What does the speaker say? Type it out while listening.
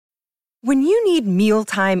When you need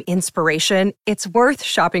mealtime inspiration, it's worth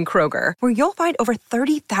shopping Kroger, where you'll find over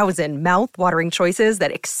 30,000 mouth-watering choices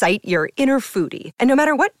that excite your inner foodie. And no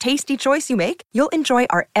matter what tasty choice you make, you'll enjoy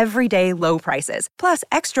our everyday low prices, plus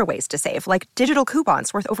extra ways to save, like digital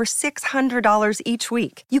coupons worth over $600 each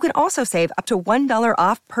week. You can also save up to $1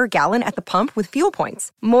 off per gallon at the pump with fuel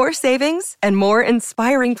points. More savings and more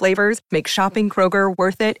inspiring flavors make shopping Kroger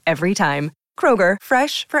worth it every time. Kroger,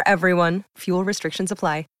 fresh for everyone. Fuel restrictions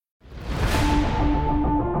apply.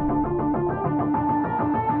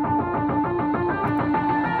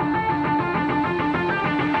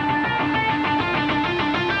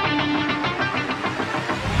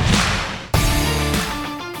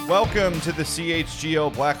 Welcome to the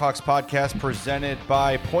CHGO Blackhawks podcast presented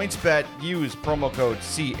by PointsBet. Use promo code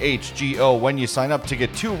CHGO when you sign up to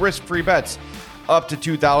get 2 risk-free bets up to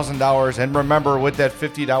 $2,000. And remember, with that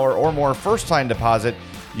 $50 or more first-time deposit,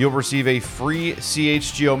 you'll receive a free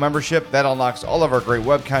CHGO membership that unlocks all of our great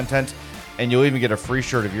web content, and you'll even get a free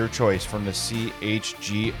shirt of your choice from the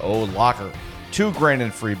CHGO locker. $2,000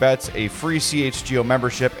 in free bets, a free CHGO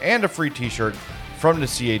membership, and a free t-shirt from the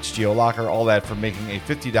CHGO locker. All that for making a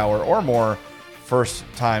 $50 or more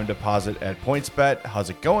first-time deposit at PointsBet.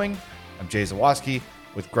 How's it going? I'm Jay Zawoski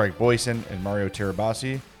with Greg Boyson and Mario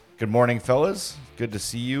Tirabassi. Good morning, fellas. Good to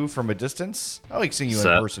see you from a distance. I like seeing you in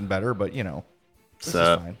person better, but you know, this is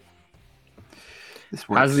fine.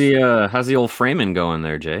 How's the old framing going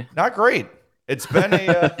there, Jay? Not great. It's been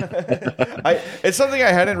it's something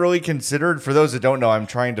I hadn't really considered. For those that don't know, I'm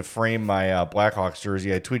trying to frame my Blackhawks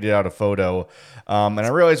jersey. I tweeted out a photo, and I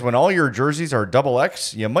realized when all your jerseys are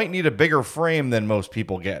XXX, you might need a bigger frame than most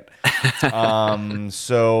people get.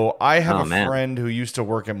 So I have friend who used to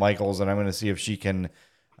work at Michael's, and I'm going to see if she can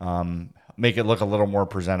make it look a little more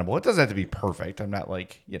presentable. It doesn't have to be perfect. I'm not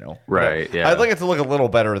like, right. Yeah. I'd like it to look a little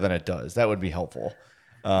better than it does. That would be helpful.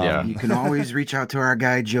 You can always reach out to our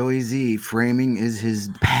guy Joey Z. Framing is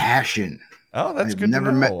his passion. Oh, that's good to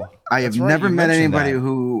know. I have never met anybody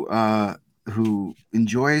who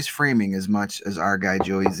enjoys framing as much as our guy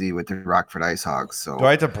Joey Z with the Rockford Ice Hogs. So do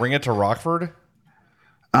I have to bring it to Rockford?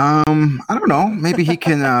 I don't know. Maybe he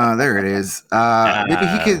can. There it is. Maybe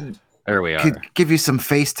he could. There we are. Could give you some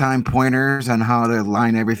FaceTime pointers on how to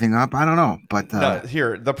line everything up. I don't know, but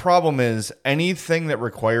here the problem is anything that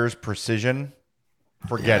requires precision.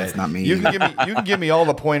 Forget it. It's not me. You can give me all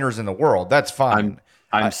the pointers in the world. That's fine.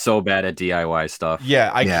 I'm so bad at DIY stuff. Yeah,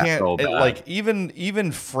 I can't. So like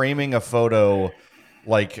even framing a photo,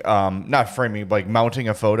 like not framing, like mounting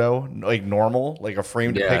a photo, like normal, like a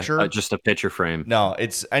framed picture. Just a picture frame. No,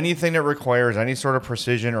 it's anything that requires any sort of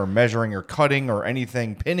precision or measuring or cutting or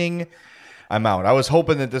anything, pinning. I'm out. I was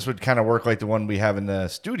hoping that this would kind of work like the one we have in the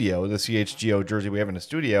studio, the CHGO jersey we have in the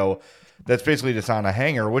studio. That's basically just on a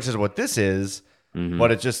hanger, which is what this is. Mm-hmm.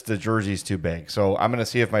 But it's just the jersey's too big. So I'm going to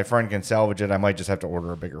see if my friend can salvage it. I might just have to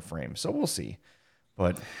order a bigger frame. So we'll see.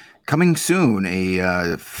 But coming soon,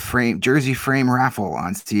 a jersey frame raffle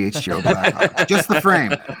on CHGO Blackhawks. Just the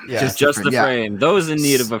frame. Yeah. Just the frame. Those in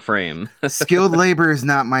need of a frame. Skilled labor is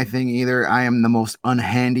not my thing either. I am the most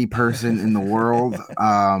unhandy person in the world.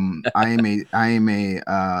 I am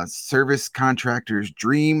a service contractor's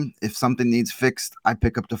dream. If something needs fixed, I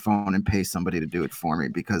pick up the phone and pay somebody to do it for me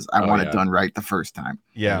because I want it done right the first time.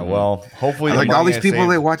 Yeah, well, hopefully like all these people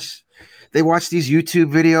they watch these YouTube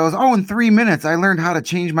videos. Oh, in 3 minutes, I learned how to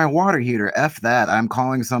change my water heater. F that. I'm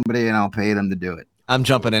calling somebody and I'll pay them to do it. I'm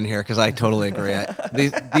jumping in here because I totally agree.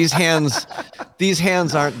 These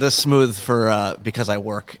hands aren't this smooth for because I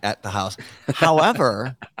work at the house.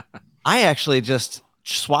 However, I actually just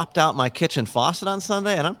swapped out my kitchen faucet on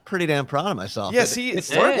Sunday, and I'm pretty damn proud of myself. Yeah, see,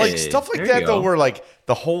 it's like stuff like that though, where like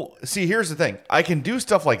the whole. See, here's the thing: I can do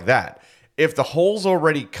stuff like that. If the hole's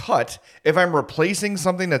already cut, if I'm replacing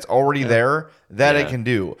something that's already there, that I can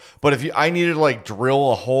do. But if I needed to like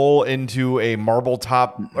drill a hole into a marble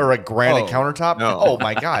top or a granite countertop, oh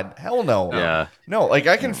my God, hell no. Yeah. No, like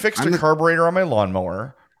I can fix the carburetor on my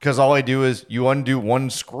lawnmower because all I do is you undo one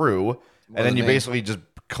screw and then you basically just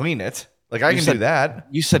clean it. Like I can do that.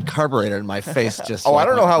 You said carburetor and my face just. I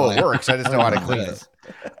don't know how it works. I just know how to clean it.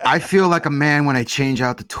 I feel like a man when I change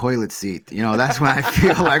out the toilet seat. That's when I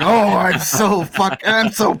feel like, I'm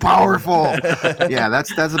so powerful. Yeah,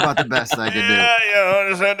 that's about the best I could do. I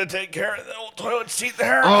just had to take care of the old toilet seat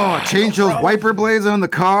there. Oh, change those wiper blades on the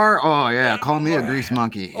car. Oh yeah, call me a grease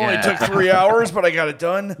monkey. Only took 3 hours, but I got it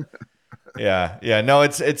done. Yeah. No,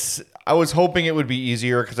 it's I was hoping it would be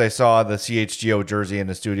easier because I saw the CHGO jersey in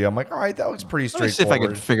the studio. I'm like, all right, that looks pretty Let me see straightforward. if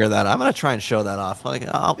I can figure that out. I'm going to try and show that off. I'll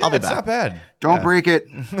be it's back. Not bad. Don't break it.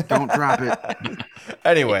 Don't drop it.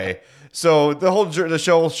 Anyway, so the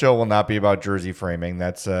show will not be about jersey framing.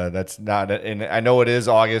 That's not. And I know it is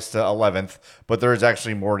August 11th, but there is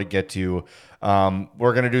actually more to get to.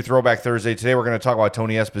 We're going to do Throwback Thursday today. We're going to talk about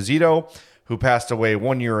Tony Esposito, who passed away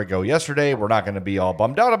 1 year ago yesterday. We're not going to be all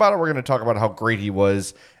bummed out about it. We're going to talk about how great he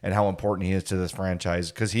was and how important he is to this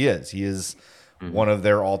franchise, because he is. He is one of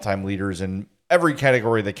their all-time leaders in every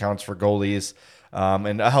category that counts for goalies,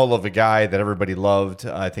 and a hell of a guy that everybody loved.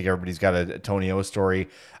 I think everybody's got a Tony O story.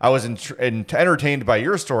 I was entertained by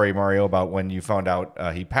your story, Mario, about when you found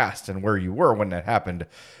out he passed and where you were when that happened,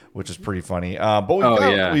 which is pretty funny.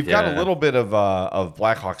 But we've got a little bit of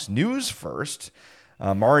Blackhawks news first.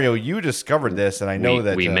 Mario, you discovered this, and I know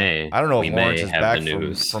that I don't know if Lawrence is back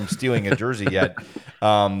from stealing a jersey yet,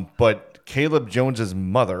 but Caleb Jones's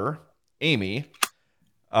mother, Amy,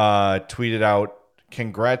 tweeted out,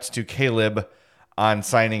 "Congrats to Caleb on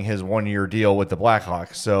signing his 1 year deal with the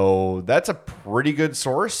Blackhawks." So that's a pretty good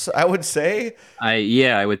source, I would say.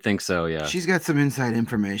 I would think so. Yeah, she's got some inside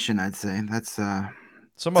information. I'd say that's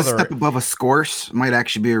some other step above a source. Might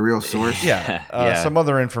actually be a real source. Yeah, some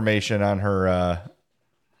other information on her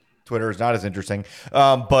Twitter is not as interesting,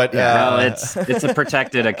 but no, it's a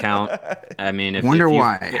protected account. I mean, if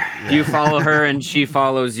you follow her and she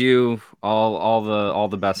follows you, all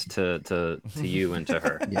the best to you and to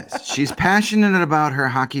her. Yes, she's passionate about her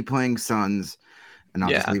hockey playing sons, and I'll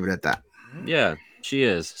just leave it at that. Yeah, she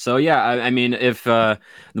is. So I mean, if the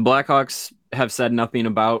Blackhawks have said nothing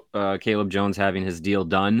about Caleb Jones having his deal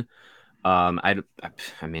done, I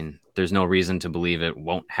mean, there's no reason to believe it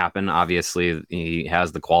won't happen. Obviously, he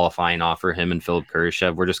has the qualifying offer, him and Philip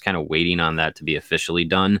Kurashev. We're just kind of waiting on that to be officially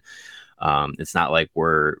done. It's not like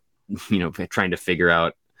we're, trying to figure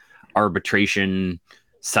out arbitration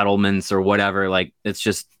settlements or whatever. Like, it's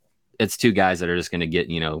two guys that are just going to get,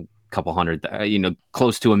 a couple hundred,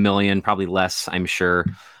 close to $1 million, probably less, I'm sure.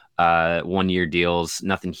 1 year deals,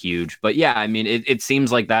 nothing huge. But yeah, I mean, it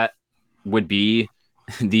seems like that would be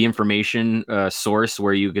the information source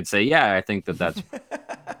where you could say, I think that's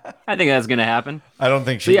going to happen. I don't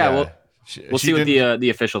think she. So we'll see what the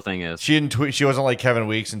official thing is. She didn't tweet. She wasn't like Kevin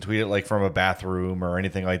Weeks and tweeted like from a bathroom or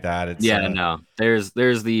anything like that. It's, no. There's the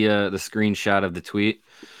screenshot of the tweet.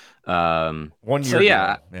 1 year.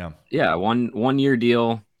 Deal. Yeah. 1 year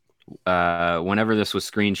deal. Whenever this was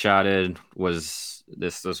screenshotted,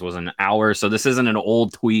 this was an hour. So this isn't an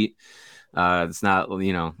old tweet. It's not,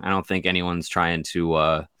 I don't think anyone's trying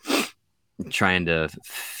to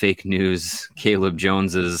fake news Caleb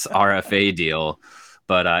Jones's RFA deal.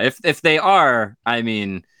 But if they are, I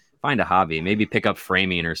mean, find a hobby, maybe pick up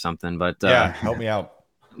framing or something. But help me out.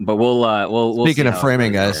 But we'll Speaking of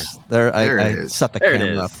framing, guys, I set the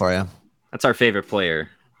camera up for you. That's our favorite player.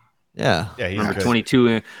 Yeah, he's number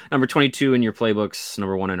 22. Number 22 in your playbooks.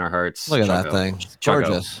 Number 1 in our hearts. Look at that thing, it's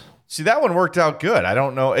gorgeous. See, that one worked out good. I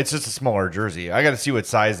don't know. It's just a smaller jersey. I got to see what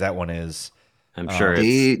size that one is. I'm sure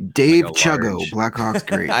Dave Chuggo, Blackhawks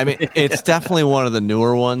great. I mean, it's definitely one of the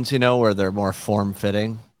newer ones, where they're more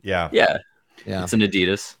form-fitting. Yeah. It's an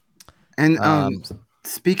Adidas. And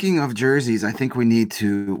speaking of jerseys, I think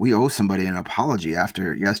we owe somebody an apology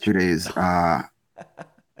after yesterday's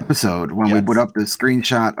episode when we put up the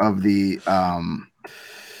screenshot of the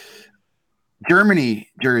Germany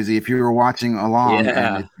jersey. If you were watching along,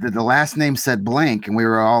 and the last name said blank, and we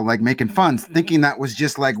were all like making fun, thinking that was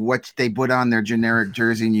just like what they put on their generic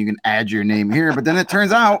jersey, and you can add your name here. But then it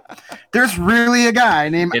turns out there's really a guy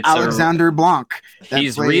named Alexander Blanc.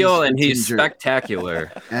 He's real and he's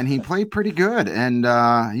spectacular, and he played pretty good. And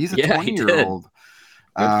he's a 20-year-old.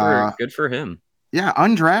 Good for him. Yeah,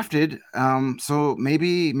 undrafted. So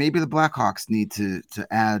maybe the Blackhawks need to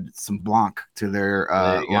add some Blanc to their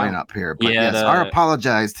lineup here. But I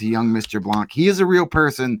apologize to young Mr. Blanc. He is a real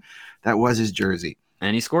person. That was his jersey,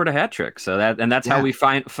 and he scored a hat trick. So that's how we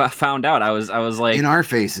found out. I was like, in our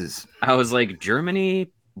faces. I was like,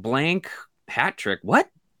 Germany blank hat trick. What?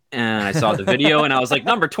 And I saw the video and I was like,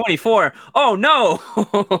 number 24. Oh, no.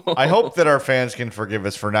 I hope that our fans can forgive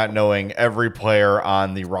us for not knowing every player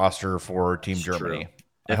on the roster for Team Germany.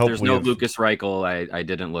 If there's no Lucas Reichel, I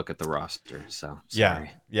didn't look at the roster. So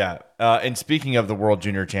sorry. Yeah. And speaking of the World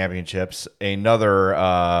Junior Championships,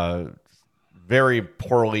 another very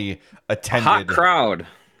poorly attended. Hot crowd.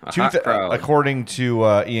 According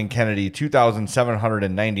to Ian Kennedy,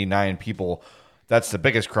 2,799 people. That's the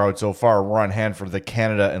biggest crowd so far. We're on hand for the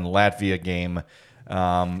Canada and Latvia game.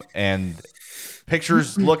 And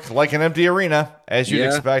pictures look like an empty arena, as you'd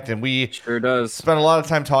expect. And we sure does. spent a lot of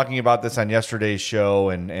time talking about this on yesterday's show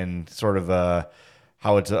and sort of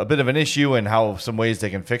how it's a bit of an issue and how some ways they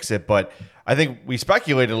can fix it. But I think we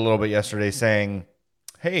speculated a little bit yesterday saying,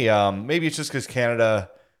 hey, maybe it's just because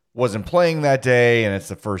Canada wasn't playing that day and it's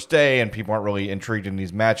the first day and people aren't really intrigued in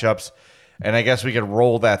these matchups. And I guess we could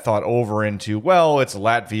roll that thought over into, well, it's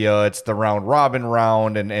Latvia, it's the round robin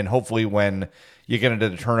round, and hopefully when you get into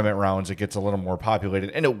the tournament rounds, it gets a little more populated,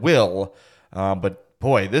 and it will. But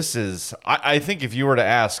boy, this is, I think if you were to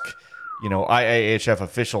ask, IIHF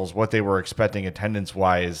officials what they were expecting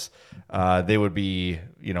attendance-wise, they would be,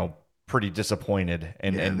 pretty disappointed.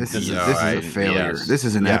 And this is a failure. Yes. This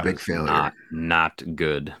is an epic failure. Not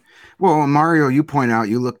good. Well, Mario, you point out,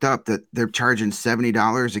 you looked up that they're charging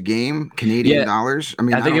 $70 a game, Canadian dollars. I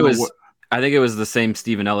mean, I think it was the same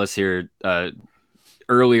Stephen Ellis here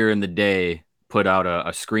earlier in the day put out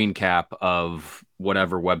a screen cap of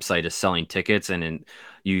whatever website is selling tickets, and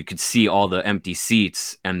you could see all the empty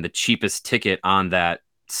seats, and the cheapest ticket on that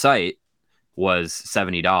site was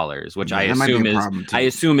 $70, which I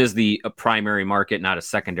assume is the primary market, not a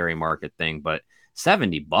secondary market thing, but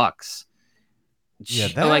 $70.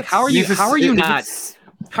 Yeah, like how are you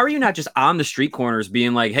not just on the street corners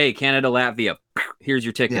being like, hey, Canada, Latvia, here's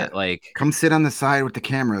your ticket. Yeah. Like, come sit on the side with the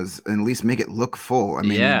cameras and at least make it look full. I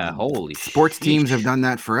mean, holy sports teams have done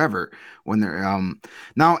that forever when they're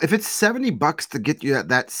now if it's $70 to get you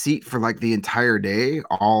that seat for like the entire day,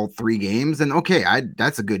 all 3 games, then okay,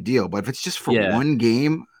 that's a good deal. But if it's just for one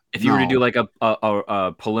game, if you were to do like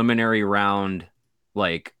a preliminary round,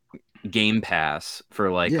 like Game Pass for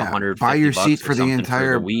like $150, buy your seat for the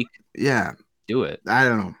entire week. Yeah, do it. I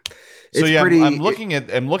don't know. So I'm looking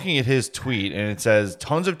at his tweet, and it says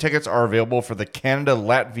tons of tickets are available for the Canada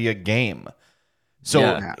Latvia game.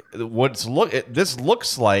 So this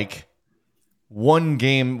looks like one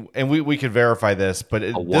game, and we could verify this, but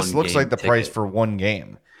this looks like the price for one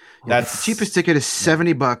game. That's the cheapest ticket is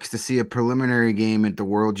 $70 to see a preliminary game at the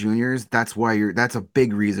World Juniors. That's a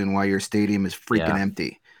big reason why your stadium is freaking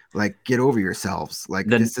empty. Like, get over yourselves. Like,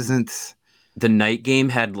 this isn't. The night game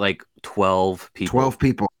had like 12 people. 12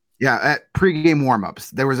 people. Yeah, at pregame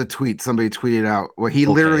warmups, there was a tweet somebody tweeted out where he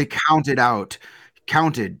literally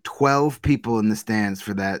counted 12 people in the stands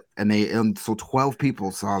for that, and so 12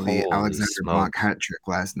 people saw the Alexander Blanc hat trick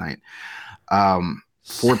last night.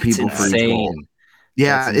 4 people for each goal.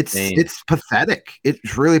 Yeah, it's pathetic.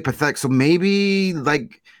 It's really pathetic. So maybe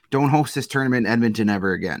don't host this tournament in Edmonton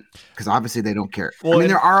ever again, because obviously they don't care. Well, I mean,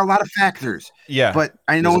 there are a lot of factors. Yeah, but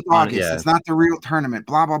I know it's August. It's not the real tournament.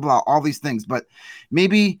 Blah blah blah. All these things, but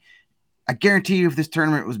maybe I guarantee you, if this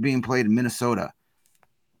tournament was being played in Minnesota,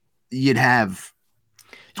 you'd have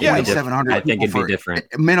 2,700. I think it'd be different.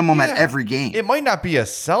 Minimum at every game. It might not be a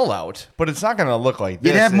sellout, but it's not going to look like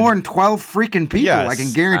this. You'd have more than 12 freaking people. Yes, I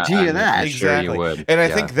can guarantee you that. Exactly. Sure you would. And I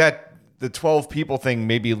think that the 12 people thing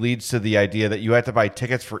maybe leads to the idea that you have to buy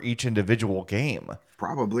tickets for each individual game.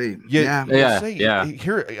 Probably. Here,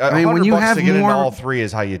 I mean, when you have to get into all 3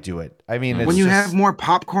 is how you do it. I mean, when you have more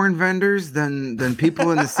popcorn vendors than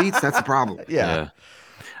people in the seats, that's a problem. Yeah.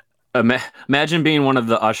 Imagine being one of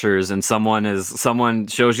the ushers, and someone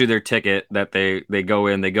shows you their ticket that they go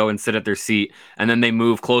and sit at their seat, and then they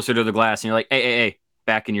move closer to the glass, and you're like, hey,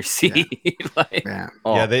 back in your seat.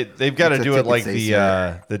 They've got to do it like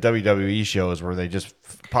the WWE shows where they just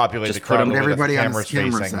populate the crowd with everybody the on the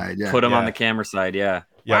camera side. Yeah. Put them on the camera side. Yeah.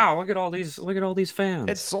 Yep. Wow, look at all these fans.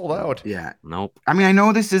 It's sold out. Yeah. Nope. I mean, I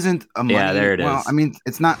know this isn't a money. Yeah, there it is. Well, I mean,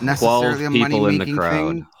 it's not necessarily a money-making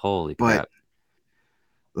thing. Holy crap.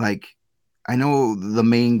 But I know the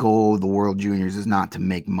main goal of the World Juniors is not to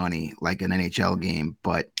make money like an NHL game,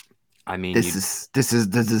 but I mean, this is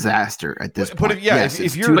the disaster at this point.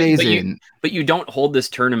 If you're 2 days in, but you don't hold this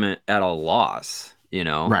tournament at a loss,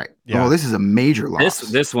 right? Yeah. Well, this is a major loss.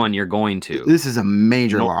 This one you're going to. This is a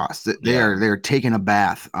major loss. They're taking a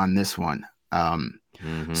bath on this one.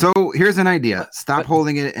 So here's an idea: stop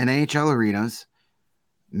holding it in NHL arenas.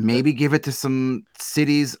 Maybe give it to some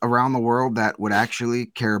cities around the world that would actually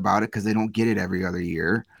care about it, because they don't get it every other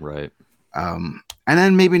year. Right. And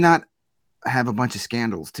then maybe not have a bunch of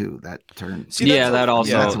scandals too that turn. That's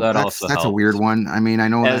a weird one. I mean, I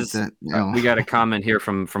know we got a comment here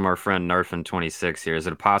from our friend Narfin26 here. Is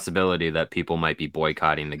it a possibility that people might be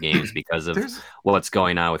boycotting the games because of what's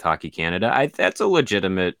going on with Hockey Canada? That's a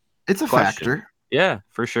legitimate question. Factor. Yeah,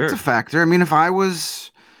 for sure. It's a factor. I mean, if I was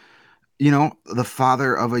the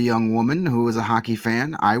father of a young woman who was a hockey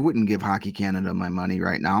fan, I wouldn't give Hockey Canada my money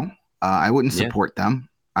right now. I wouldn't support them.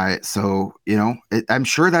 I'm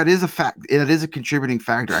sure that is a fact. It is a contributing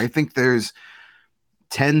factor. I think there's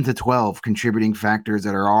 10 to 12 contributing factors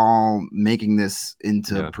that are all making this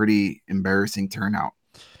into Yeah. pretty embarrassing turnout.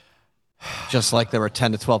 Just like there were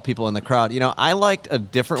 10 to 12 people in the crowd. I liked a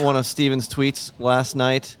different one of Steven's tweets last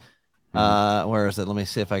night. Where is it? Let me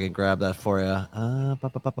see if I can grab that for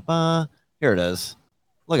you. Here it is.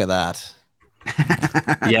 Look at that.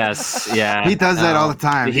 Yes, yeah. He does that all the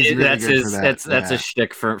time. He's really that's good his. for that. That's a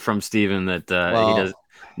shtick from Steven that Well,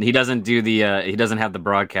 he doesn't do the he doesn't have the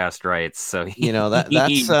broadcast rights. So that's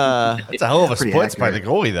It's a hell of a Pretty splits by the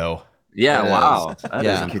accurate. goalie, though. yeah, It is. wow, that is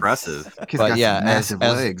Yeah. impressive. Kid's But got yeah, some massive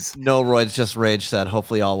as legs. No Royds just rage said,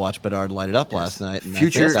 hopefully I'll watch Bedard light it up last night. And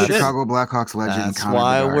Future that's Chicago Blackhawks legend. That's Connor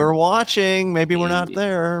why Bedard. we're watching. Maybe we're not He-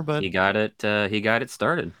 there, but He got it. He got it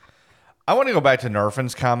started. I want to go back to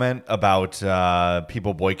Nerfin's comment about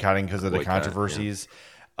people boycotting because of the Boycott, controversies.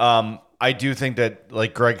 I do think that,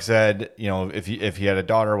 like Greg said, if he had a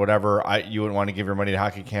daughter or whatever, you wouldn't want to give your money to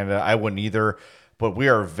Hockey Canada. I wouldn't either. But we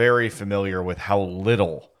are very familiar with how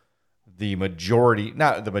little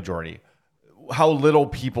how little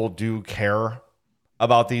people do care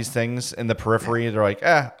about these things in the periphery. They're like,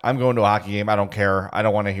 I'm going to a hockey game. I don't care. I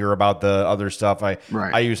don't want to hear about the other stuff.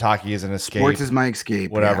 I use hockey as an escape. Sports is my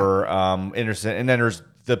escape. Whatever. Innocent. And then there's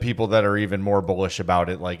the people that are even more bullish about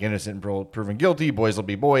it, like innocent proven guilty, boys will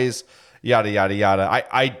be boys, yada, yada, yada.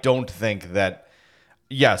 I don't think that,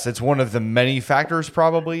 yes, it's one of the many factors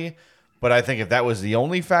probably, but I think if that was the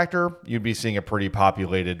only factor, you'd be seeing a pretty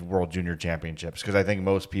populated World Junior Championships, because I think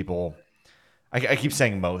most people, I keep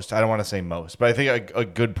saying most, I don't want to say most, but I think a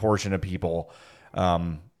good portion of people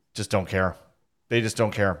just don't care. They just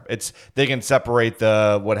don't care. They can separate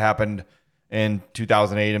what happened in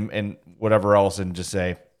 2008 and whatever else and just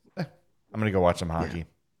say, I'm going to go watch some hockey.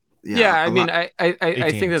 Yeah, I mean, I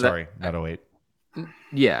 18, think that. Sorry, not 08.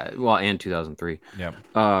 Yeah, well, and 2003. Yeah.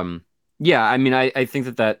 Yeah, I mean, I think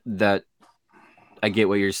that I get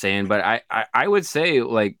what you're saying, but I would say,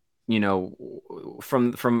 like,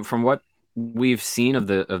 from what we've seen of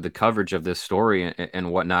the coverage of this story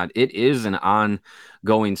and whatnot, it is an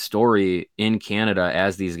ongoing story in Canada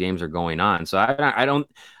as these games are going on. So I don't.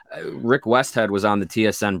 Rick Westhead was on the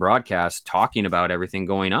TSN broadcast talking about everything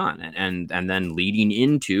going on, and then leading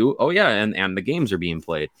into, and the games are being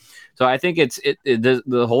played. So I think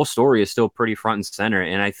the whole story is still pretty front and center,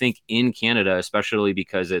 and I think in Canada, especially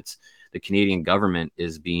because it's the Canadian government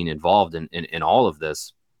is being involved in all of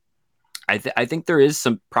this. I think there is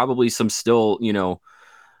probably some still,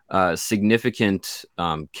 significant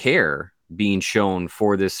care being shown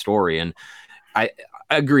for this story. And I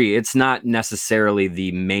agree, it's not necessarily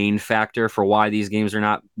the main factor for why these games are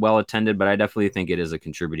not well attended, but I definitely think it is a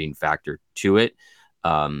contributing factor to it.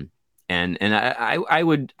 And I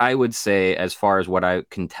would say, as far as what I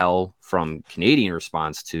can tell from Canadian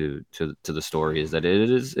response to the story, is that it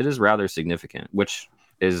is rather significant, which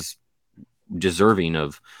is deserving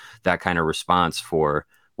of that kind of response for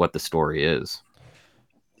what the story is.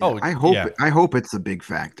 Oh, I hope it's a big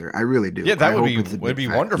factor. I really do. Yeah, that would be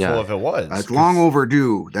wonderful Yeah. if it was. It's long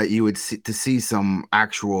overdue that you would see some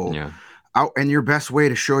actual out. And your best way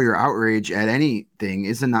to show your outrage at anything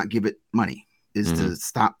is to not give it money. Is to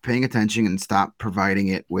stop paying attention and stop providing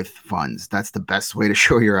it with funds. That's the best way to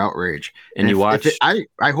show your outrage. And you watch.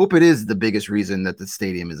 I hope it is the biggest reason that the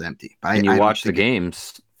stadium is empty. But and I you watch the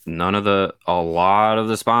games. A lot of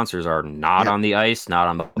the sponsors are not on the ice, not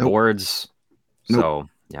on the boards. So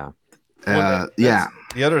yeah.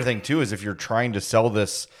 The other thing too is if you're trying to sell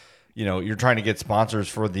this, you're trying to get sponsors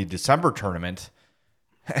for the December tournament,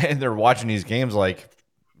 and they're watching these games, like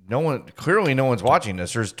no one's watching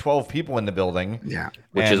this. There's 12 people in the building. Yeah.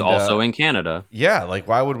 Which is also in Canada. Yeah. Like,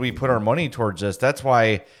 why would we put our money towards this? That's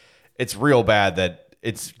why it's real bad that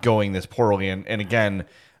it's going this poorly. And again,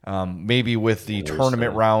 maybe with the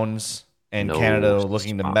tournament rounds and Canada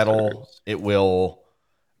looking to medal, it will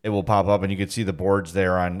pop up, and you could see the boards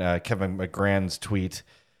there on Kevin McGrann's tweet.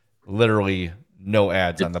 Literally no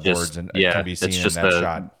ads on the boards, and it can be seen in that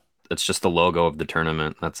shot. It's just the logo of the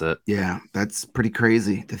tournament. That's it. Yeah, that's pretty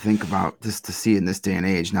crazy to think about, just to see in this day and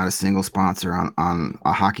age. Not a single sponsor on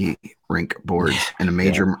a hockey rink boards in a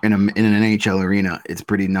major in an NHL arena. It's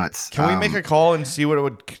pretty nuts. Can we make a call and see what it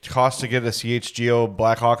would cost to get a CHGO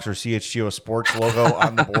Blackhawks or CHGO Sports logo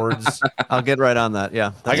on the boards? I'll get right on that.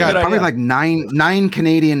 Yeah, I got probably like $9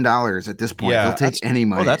 Canadian at this point. Yeah, they'll take any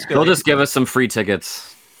money. Oh, that's good. They'll just give us some free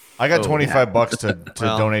tickets. I got $25 to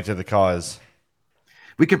donate to the cause.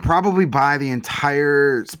 We could probably buy the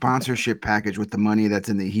entire sponsorship package with the money that's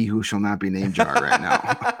in the He Who Shall Not Be Named jar right now.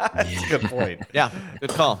 That's a good point. Yeah,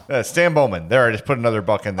 good call. Stan Bowman. There, I just put another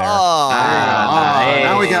buck in there.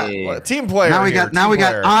 Now we got Team player. now we here, got now team we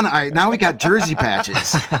player. got now we got jersey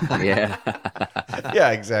patches. Yeah.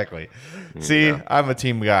 Yeah, exactly. See, I'm a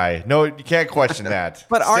team guy. No, you can't question that.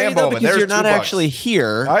 But are Stan you though? Bowman, Because there's you're not $2. actually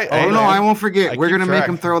here. I won't forget. We're keep gonna make track.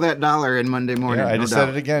 him throw that $1 in Monday morning. Yeah, I no just doubt. said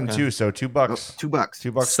it again too. So $2.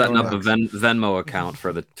 $2. Setting going up a up. Venmo account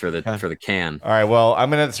for the can. All right, well, I'm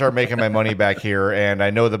going to start making my money back here, and I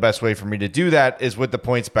know the best way for me to do that is with the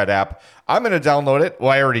PointsBet app. I'm going to download it. Well,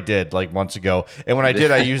 I already did like months ago, and when I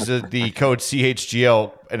did, I used the code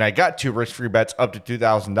CHGO, and I got 2 risk-free bets up to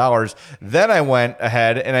 $2,000. Then I went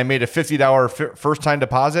ahead and I made a $50 first-time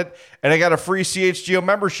deposit, and I got a free CHGO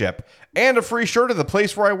membership and a free shirt of the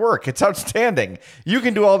place where I work. It's outstanding. You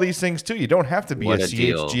can do all these things too. You don't have to be What a a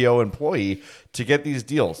deal. CHGO employee to get these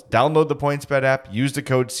deals. Download the PointsBet app, use the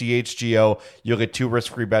code CHGO. You'll get 2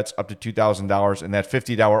 risk-free bets up to $2,000, and that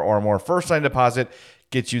 $50 or more first-time deposit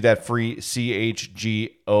gets you that free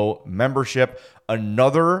CHGO membership.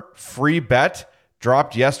 Another free bet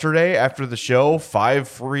dropped yesterday after the show. $5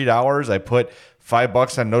 free. I put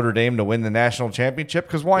 $5 on Notre Dame to win the national championship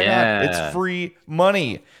because why not? It's free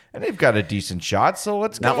money, and they've got a decent shot. So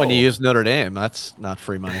let's go. Not when you use Notre Dame. That's not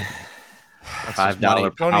free money. That's just money.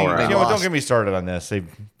 $5 power Don't, hour. don't get me started on this. They've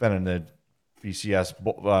been in the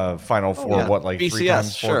BCS Final Four. yeah. What, like BCS, 3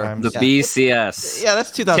 times, 4 sure. times? The BCS. Yeah,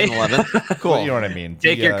 that's 2011. Cool. Well, you know what I mean.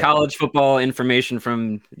 Take your college football information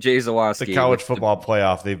from Jay Zawoski. The college football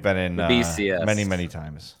playoff. They've been in BCS. many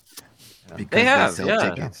times. Because They have, sell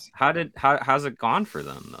yeah. tickets. How's it gone for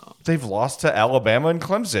them though? They've lost to Alabama and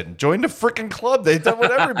Clemson. Joined a freaking club. They've done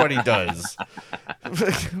what everybody does.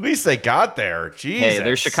 At least they got there. Jesus. Hey,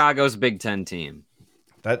 they're Chicago's Big Ten team.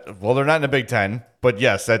 Well, they're not in the Big Ten, but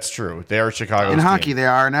yes, that's true. They are Chicago's In hockey, team. they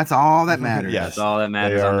are, and that's all that matters. Yes, That's all that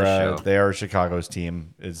matters they on are, the show. They are Chicago's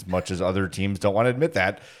team, as much as other teams don't want to admit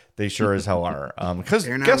that. They sure as hell are. Because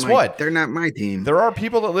guess what? They're not my team. There are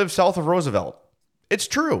people that live south of Roosevelt. It's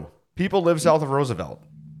true. People live south of Roosevelt.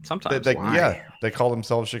 Sometimes. Yeah, they call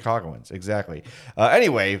themselves Chicagoans. Exactly.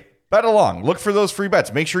 Anyway, bet along. Look for those free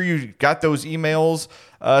bets. Make sure you got those emails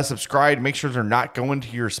subscribed. Make sure they're not going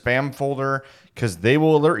to your spam folder because they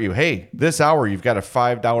will alert you. Hey, this hour you've got a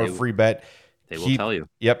 $5 free bet. They will tell you.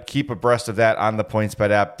 Yep. Keep abreast of that on the PointsBet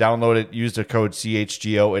app. Download it. Use the code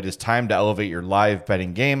CHGO. It is time to elevate your live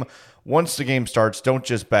betting game. Once the game starts, don't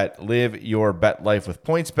just bet. Live your bet life with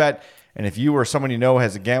PointsBet. And if you or someone you know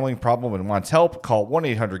has a gambling problem and wants help, call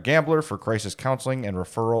 1-800-GAMBLER for crisis counseling and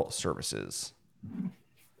referral services.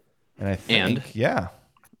 And I think, yeah.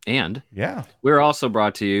 We're also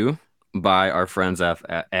brought to you by our friends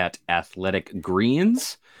at Athletic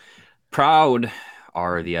Greens. Proud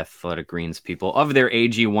are the Athletic Greens people of their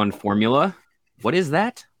AG1 formula. What is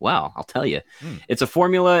that? Well, I'll tell you. It's a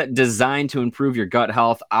formula designed to improve your gut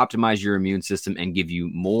health, optimize your immune system, and give you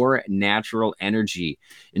more natural energy.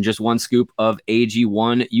 In just 1 scoop of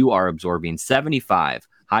AG1, you are absorbing 75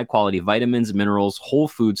 high-quality vitamins, minerals, whole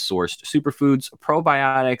food sourced superfoods,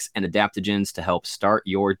 probiotics, and adaptogens to help start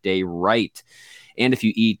your day right. And if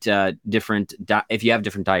you eat if you have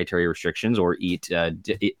different dietary restrictions or eat a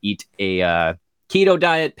keto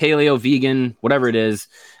diet, paleo, vegan, whatever it is,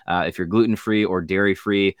 if you're gluten-free or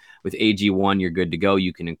dairy-free, with AG1, you're good to go.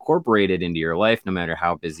 You can incorporate it into your life no matter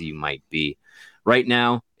how busy you might be. Right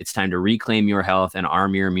now, it's time to reclaim your health and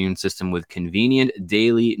arm your immune system with convenient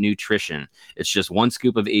daily nutrition. It's just 1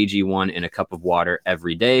 scoop of AG1 in a cup of water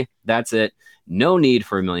every day. That's it. No need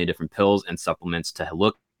for a million different pills and supplements to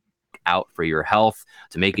look out for your health.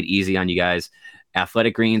 To make it easy on you guys,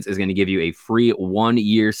 Athletic Greens is going to give you a free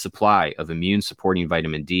 1-year supply of immune-supporting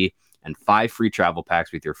vitamin D and 5 free travel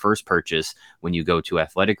packs with your first purchase when you go to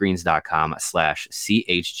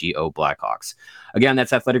athleticgreens.com/CHGO Blackhawks. Again,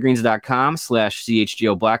 that's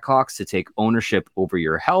athleticgreens.com/CHGO Blackhawks to take ownership over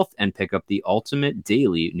your health and pick up the ultimate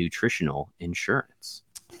daily nutritional insurance.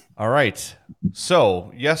 All right.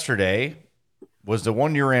 So yesterday was the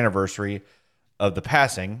 1-year anniversary of the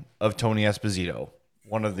passing of Tony Esposito,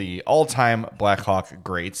 one of the all-time Blackhawk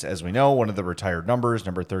greats. As we know, one of the retired numbers,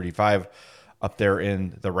 number 35, up there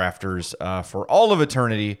in the rafters for all of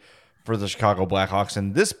eternity for the Chicago Blackhawks.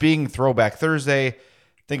 And this being Throwback Thursday, I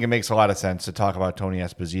think it makes a lot of sense to talk about Tony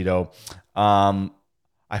Esposito.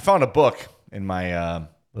 I found a book in my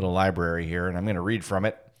little library here, and I'm going to read from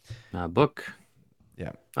it. Book.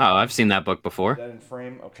 Yeah. Oh, I've seen that book before. Is that in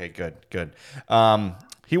frame? Okay, good.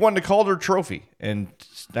 He won the Calder Trophy in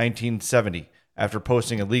 1970 after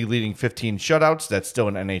posting a league-leading 15 shutouts. That's still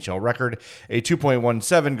an NHL record, a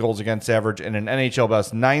 2.17 goals against average, and an NHL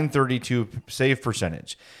best 932 save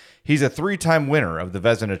percentage. He's a 3-time winner of the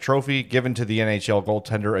Vezina Trophy, given to the NHL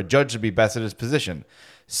goaltender adjudged to be best at his position.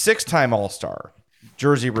 6-time All-Star.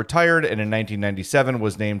 Jersey retired, and in 1997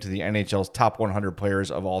 was named to the NHL's top 100 players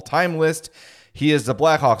of all time list. He is the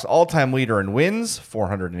Blackhawks' all-time leader in wins,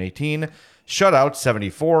 418, shutouts,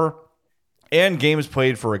 74, and games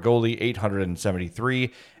played for a goalie,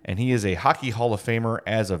 873, and he is a Hockey Hall of Famer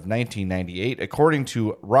as of 1998. According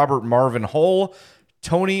to Robert Marvin Hull,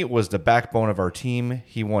 Tony was the backbone of our team.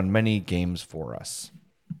 He won many games for us.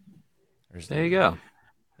 There you go.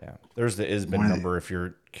 Yeah, there's the ISBN number if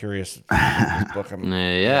you're curious. Book.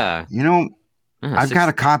 Yeah. You know, I've got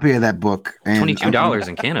a copy of that book. And $22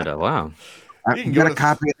 in Canada. Wow. I've got a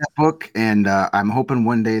copy of that book, and I'm hoping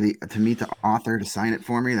one day to meet the author to sign it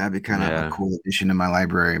for me. That'd be kind of a cool addition to my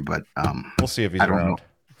library. But we'll see if he's around.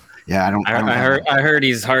 Yeah, I heard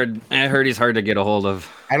he's hard. I heard he's hard to get a hold of.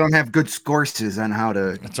 I don't have good sources on how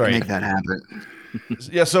to make that happen.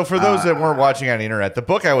 Yeah, so for those that weren't watching on the internet, the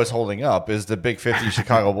book I was holding up is The Big 50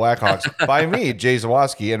 Chicago Blackhawks by me, Jay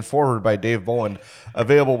Zawoski, and forward by Dave Boland,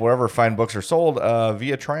 available wherever fine books are sold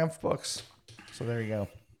via Triumph Books. So there you go.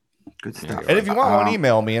 Good stuff. And if you want one,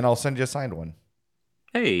 email me, and I'll send you a signed one.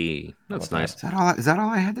 Hey, that's nice. Is that all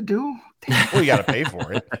I had to do? Well, you got to pay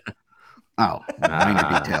for it. Oh,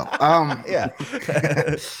 minor detail. Yeah.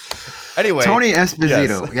 Anyway, Tony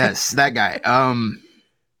Esposito, yes, that guy.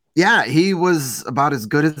 Yeah, he was about as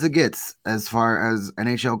good as it gets as far as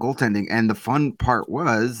NHL goaltending. And the fun part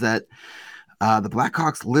was that the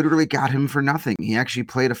Blackhawks literally got him for nothing. He actually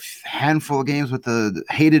played a handful of games with the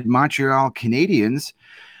hated Montreal Canadiens.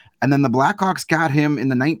 And then the Blackhawks got him in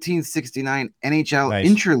the 1969 NHL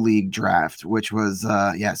Interleague draft, which was,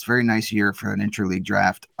 yes, very nice year for an Interleague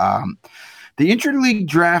draft. The Interleague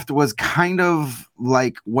draft was kind of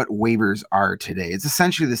like what waivers are today. It's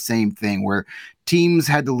essentially the same thing where teams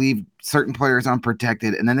had to leave certain players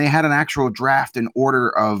unprotected, and then they had an actual draft in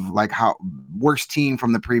order of like how worst team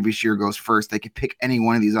from the previous year goes first. They could pick any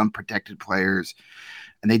one of these unprotected players,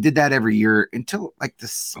 and they did that every year until like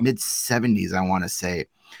the mid 70s, I want to say.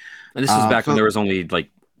 And this was back when there was only like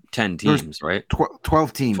 10 teams, right?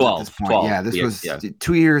 12 teams 12, at this point. 12. Yeah, this was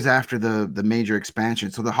 2 years after the major expansion.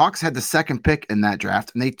 So the Hawks had the second pick in that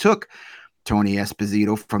draft, and they took Tony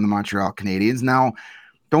Esposito from the Montreal Canadiens. Now,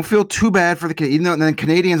 don't feel too bad for the Canadiens. Even though the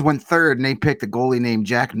Canadiens went third, and they picked a goalie named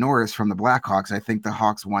Jack Norris from the Blackhawks. I think the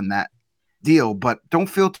Hawks won that deal. But don't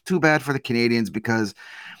feel too bad for the Canadiens, because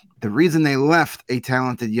the reason they left a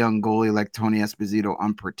talented young goalie like Tony Esposito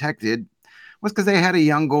unprotected was because they had a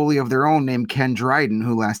young goalie of their own named Ken Dryden,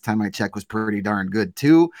 who last time I checked was pretty darn good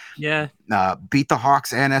too. Yeah. Beat the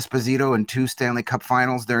Hawks and Esposito in 2 Stanley Cup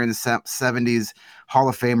finals during the 70s, Hall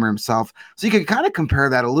of Famer himself. So you can kind of compare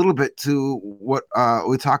that a little bit to what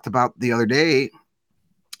we talked about the other day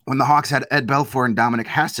when the Hawks had Ed Belfour and Dominic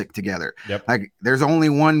Hasek together. Yep. Like there's only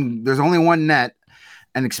one net.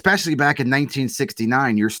 And especially back in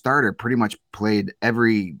 1969, your starter pretty much played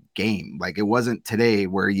every game. Like it wasn't today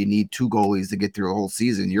where you need 2 goalies to get through a whole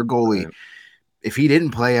season. Your goalie, if he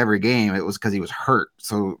didn't play every game, it was because he was hurt.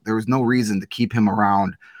 So there was no reason to keep him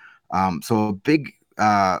around. So a big,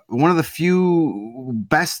 one of the few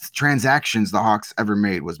best transactions the Hawks ever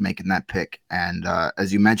made was making that pick. And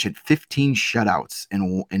as you mentioned, 15 shutouts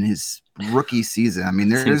in his rookie season. I mean,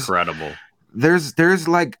 there's incredible. There's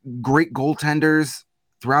like great goaltenders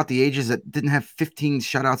throughout the ages that didn't have 15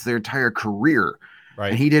 shutouts their entire career. Right.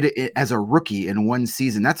 And he did it as a rookie in one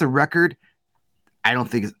season. That's a record I don't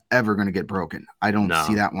think is ever going to get broken. I don't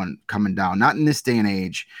see that one coming down. Not in this day and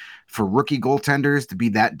age. For rookie goaltenders to be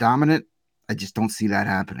that dominant, I just don't see that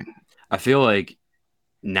happening. I feel like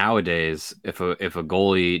nowadays, if a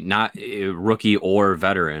goalie, not a rookie or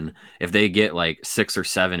veteran, if they get like 6 or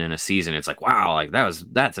 7 in a season, it's like, wow, like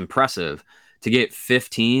that's impressive. To get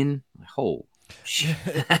 15,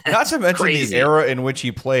 not to mention the era in which he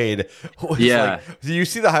played. Like, you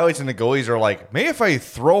see the highlights and the goalies are like, maybe if I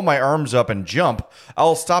throw my arms up and jump,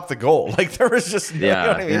 I'll stop the goal. Like there was just, you know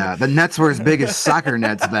what I mean? Yeah. The nets were as big as soccer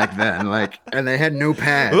nets back then. Like, and they had no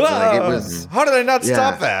pads. Like, it was. How did I not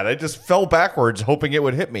stop that? I just fell backwards, hoping it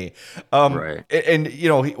would hit me. Right. And you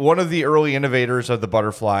know, one of the early innovators of the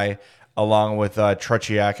butterfly, along with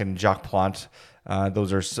Tretiak and Jacques Plante.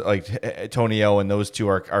 Those are like Tony O, and those two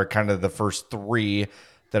are kind of the first 3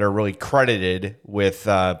 that are really credited with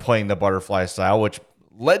playing the butterfly style, which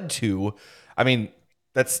led to, I mean,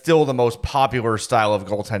 that's still the most popular style of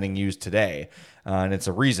goaltending used today. And it's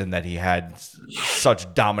a reason that he had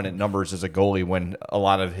such dominant numbers as a goalie when a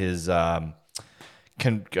lot of his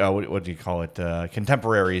what do you call it?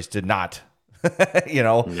 Contemporaries did not.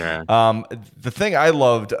 Yeah. The thing I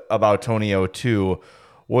loved about Tony O too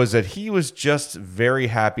was that he was just very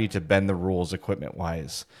happy to bend the rules equipment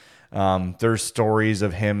wise. There's stories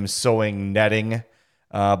of him sewing netting,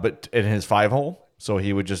 but in his 5-hole, so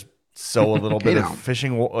he would just sew a little bit of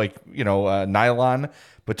fishing, nylon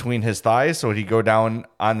between his thighs, so he'd go down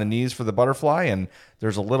on the knees for the butterfly, and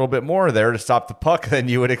there's a little bit more there to stop the puck than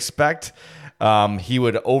you would expect. He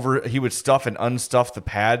would stuff and unstuff the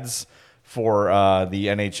pads for the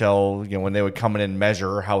NHL. When they would come in and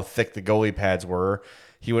measure how thick the goalie pads were,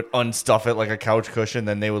 he would unstuff it like a couch cushion.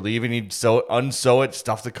 Then they would leave, and he'd unsew it,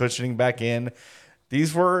 stuff the cushioning back in.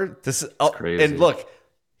 Crazy. And look,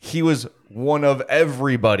 he was one of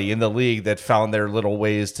everybody in the league that found their little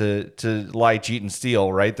ways to lie, cheat, and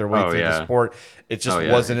steal. Right, their way through the sport. It just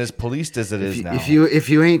wasn't as policed as it is now. If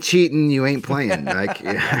you ain't cheating, you ain't playing.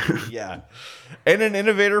 Yeah. And an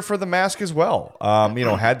innovator for the mask as well.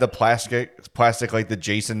 Had the plastic like the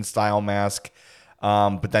Jason style mask,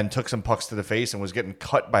 but then took some pucks to the face and was getting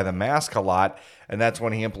cut by the mask a lot. And that's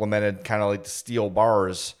when he implemented kind of like the steel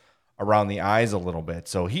bars around the eyes a little bit.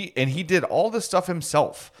 So he did all this stuff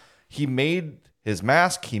himself. He made his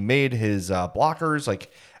mask, he made his blockers, like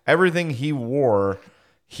everything he wore,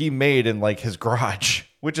 he made in like his garage,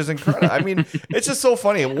 which is incredible. I mean, it's just so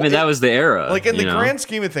funny. That was the era. Like in the grand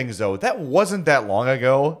scheme of things, though, that wasn't that long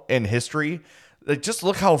ago in history. Like, just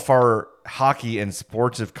look how far hockey and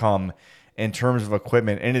sports have come in terms of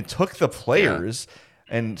equipment, and it took the players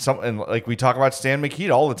and like we talk about Stan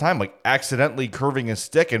Mikita all the time, like accidentally curving his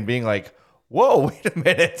stick and being like, "Whoa, wait a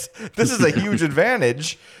minute, this is a huge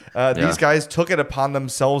advantage." These guys took it upon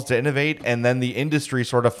themselves to innovate, and then the industry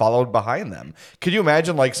sort of followed behind them. Could you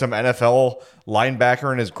imagine like some NFL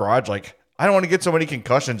linebacker in his garage, like, I don't want to get so many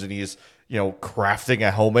concussions, and he's crafting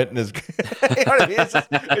a helmet in his. You know what I mean?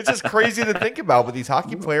 It's just crazy to think about. But these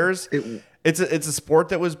hockey players, it's a sport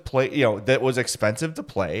that was that was expensive to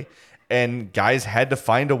play, and guys had to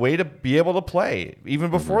find a way to be able to play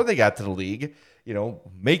even before they got to the league.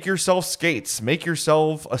 Make yourself skates, make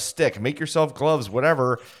yourself a stick, make yourself gloves,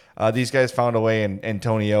 whatever. These guys found a way, and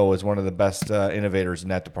Tony O was one of the best innovators in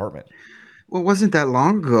that department. Well, it wasn't that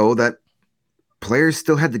long ago that players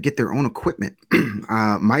still had to get their own equipment.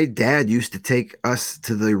 My dad used to take us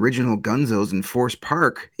to the original Gunzos in Forest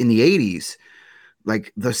Park in the 80s,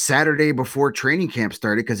 like the Saturday before training camp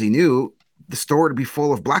started, because he knew the store would be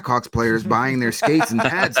full of Blackhawks players buying their skates and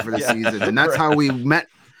pads for the season. And that's how we met,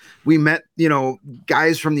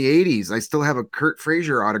 guys from the 80s. I still have a Kurt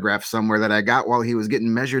Frazier autograph somewhere that I got while he was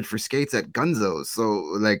getting measured for skates at Gunzo's.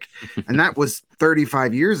 So and that was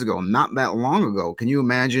 35 years ago, not that long ago. Can you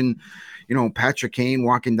imagine, Patrick Kane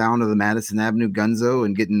walking down to the Madison Avenue Gunzo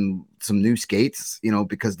and getting some new skates,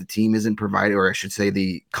 because the team isn't providing, or I should say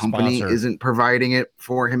the company isn't providing it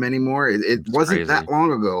for him anymore. It wasn't crazy. That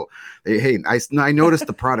long ago. Hey, I noticed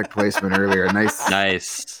the product placement earlier. Nice Very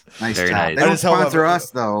job. nice. They don't sponsor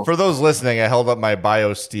us though. For those listening, I held up my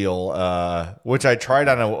BioSteel, which I tried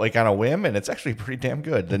on a whim, and it's actually pretty damn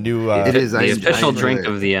good. The new it is the official drink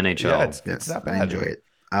of the NHL. Yeah, it's not bad. I enjoy it.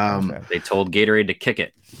 They told Gatorade to kick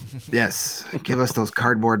it. Yes, give us those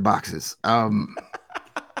cardboard boxes.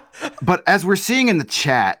 But as we're seeing in the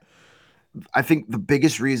chat, I think the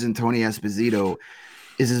biggest reason Tony Esposito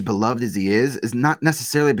is as beloved as he is not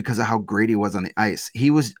necessarily because of how great he was on the ice.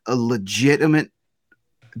 He was a legitimate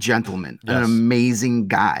gentleman, an amazing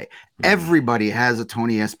guy. Everybody has a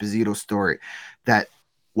Tony Esposito story that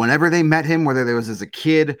whenever they met him, whether it was as a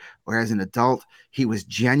kid or as an adult, he was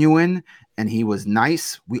genuine and he was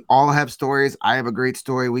nice. We all have stories. I have a great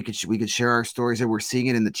story. We could share our stories here. We're seeing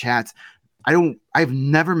it in the chats. I've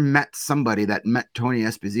never met somebody that met Tony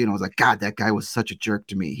Esposito and was like, God, that guy was such a jerk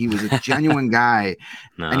to me. He was a genuine guy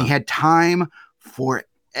and he had time for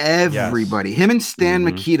everybody. Yes. Him and Stan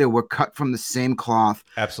Mikita were cut from the same cloth.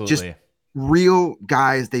 Absolutely. Just real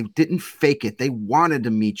guys. They didn't fake it. They wanted to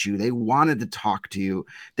meet you. They wanted to talk to you.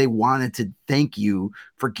 They wanted to thank you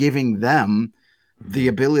for giving them the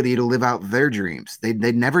ability to live out their dreams. They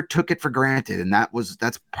never took it for granted. And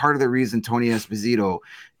that's part of the reason Tony Esposito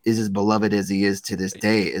is as beloved as he is to this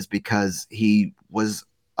day, is because he was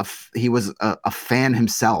a fan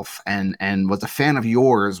himself and was a fan of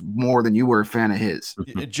yours more than you were a fan of his.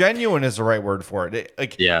 Genuine is the right word for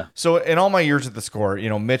it. So in all my years at the Score,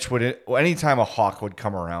 Mitch would, anytime a Hawk would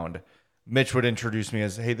come around, Mitch would introduce me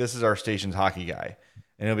as, hey, this is our station's hockey guy.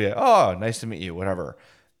 And he'll be like, oh, nice to meet you, whatever.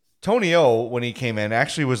 Tony O, when he came in,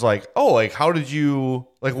 actually was like, oh, like, how did you,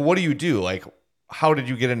 like, what do you do? Like, how did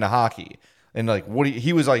you get into hockey? And like,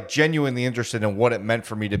 he was like genuinely interested in what it meant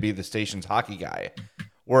for me to be the station's hockey guy.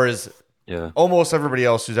 Whereas Yeah. almost everybody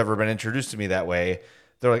else who's ever been introduced to me that way,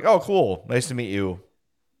 they're like, "Oh, cool, nice to meet you."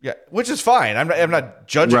 Yeah, which is fine. I'm not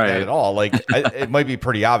judging that at all. Like, it might be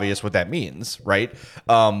pretty obvious what that means, right?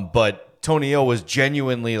 But Tony O was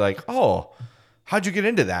genuinely like, "Oh, how'd you get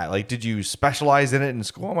into that? Like, did you specialize in it in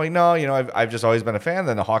school?" I'm like, "No, I've just always been a fan.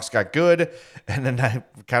 Then the Hawks got good, and then I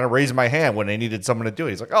kind of raised my hand when they needed someone to do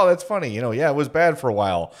it." He's like, "Oh, that's funny. Yeah, it was bad for a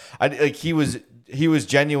while." He was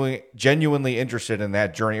genuinely interested in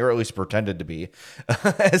that journey, or at least pretended to be,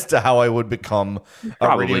 as to how I would become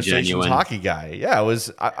a radio station's hockey guy. Yeah, I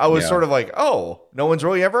was sort of like, "Oh, no one's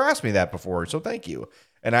really ever asked me that before, so thank you,"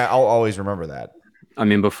 and I'll always remember that. I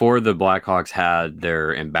mean, before the Blackhawks had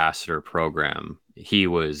their ambassador program, he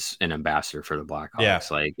was an ambassador for the Blackhawks. Yeah.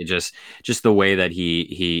 Like, it just the way that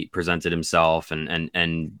he presented himself,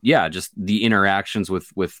 and yeah, just the interactions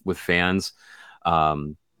with fans.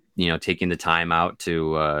 Taking the time out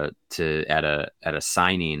to at a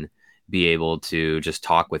signing be able to just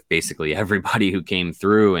talk with basically everybody who came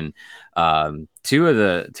through. And two of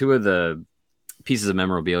the pieces of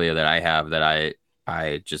memorabilia that I have that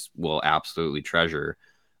I just will absolutely treasure,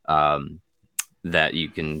 that you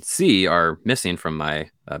can see are missing from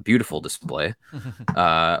my beautiful display.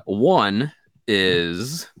 One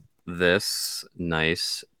is this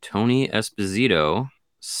nice Tony Esposito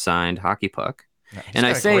signed hockey puck. And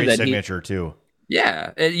I say that signature too.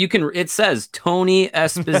 Yeah, you can. It says Tony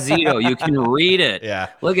Esposito. You can read it. Yeah,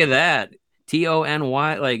 look at that.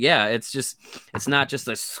 Tony. Like, yeah, it's not just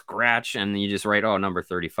a scratch and you just write, oh, number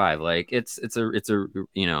 35. Like, it's a it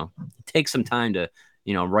takes some time to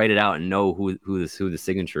write it out and know who the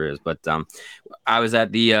signature is. But I was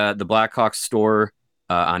at the Blackhawks store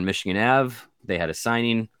on Michigan Ave. They had a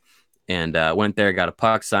signing, and went there, got a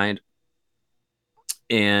puck signed,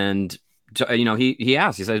 and he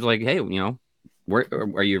asked. He said, like, "Hey, where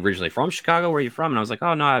are you originally from? Chicago? Where are you from?" And I was like,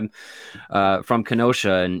 "Oh no, I'm from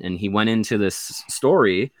Kenosha." And he went into this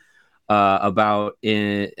story about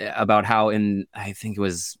how I think it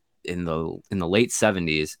was in the late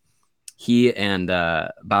 70s, he and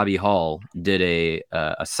Bobby Hall did a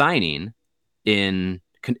signing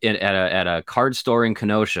at a card store in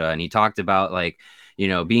Kenosha, and he talked about, like,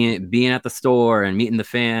 being at the store and meeting the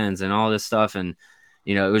fans and all this stuff. And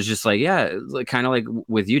it was just like, yeah, kind of like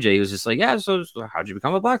with you, Jay. He was just like, yeah, so how'd you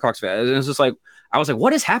become a Blackhawks fan? And it was just like, I was like,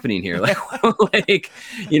 what is happening here? Like, it was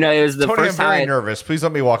the Tony, first time. I'm very nervous. Please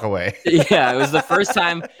let me walk away. Yeah, it was the first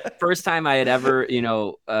time I had ever,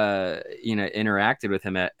 interacted with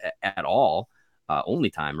him at all. Only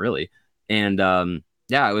time, really. And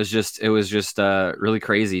yeah, it was just really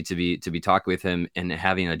crazy to be talking with him and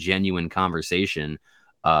having a genuine conversation.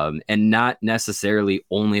 And not necessarily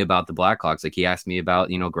only about the Blackhawks. Like, he asked me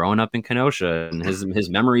about, growing up in Kenosha and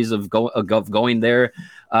his memories of going there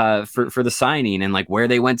for the signing, and like where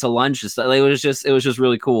they went to lunch and stuff. It was just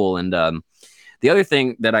really cool. And the other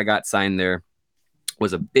thing that I got signed there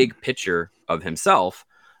was a big picture of himself,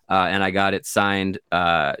 and I got it signed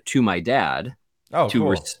to my dad. Oh,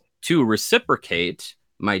 cool. To reciprocate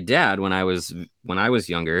my dad when I was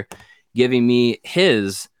younger, giving me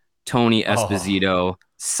his Tony Esposito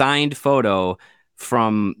signed photo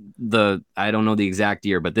from I don't know the exact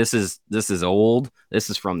year, but this is old.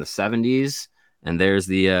 This is from the 70s, and there's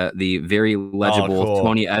the very legible cool.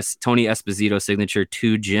 Tony Esposito signature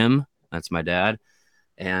to Jim. That's my dad.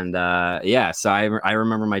 And yeah, so I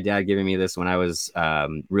remember my dad giving me this when I was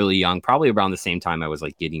really young, probably around the same time I was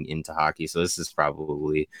like getting into hockey. So this is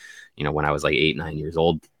probably when I was like 8-9 years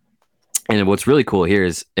old. And what's really cool here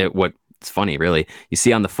is it's funny, really. You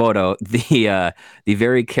see on the photo the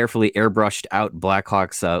very carefully airbrushed out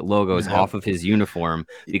Blackhawks logos off of his uniform,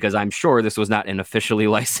 because I'm sure this was not an officially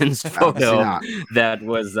licensed photo that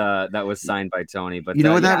was signed by Tony. But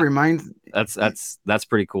that reminds. That's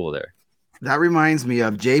pretty cool there. That reminds me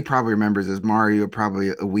of, Jay probably remembers this. Mario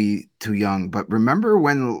probably a wee too young, but remember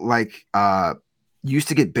when you used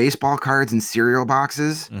to get baseball cards in cereal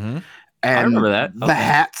boxes? Mm-hmm. And I remember that. The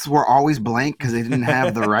hats were always blank because they didn't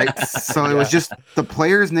have the rights. So it was just the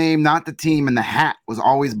player's name, not the team, and the hat was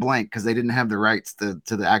always blank because they didn't have the rights to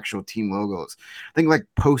the actual team logos. I think like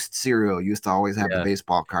Post cereal used to always have the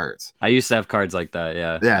baseball cards. I used to have cards like that.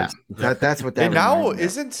 Yeah. Yeah. That's what that. And now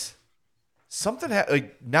isn't something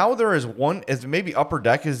now there is one, as maybe Upper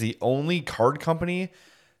Deck is the only card company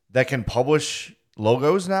that can publish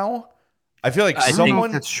logos now. I feel like that's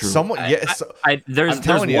true.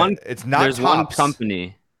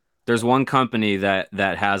 There's one company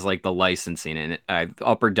that has like the licensing, and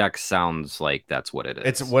Upper Deck sounds like that's what it is.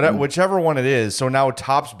 It's whichever one it is. So now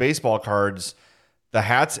Topps baseball cards, the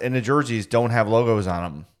hats and the jerseys don't have logos on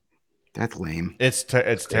them. That's lame. It's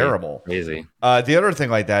terrible. Crazy. The other thing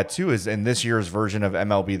like that too is in this year's version of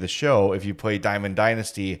MLB The Show, if you play Diamond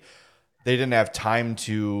Dynasty, they didn't have time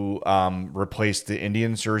to replace the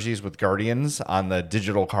Indians jerseys with Guardians on the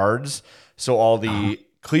digital cards. So all the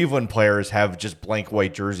Cleveland players have just blank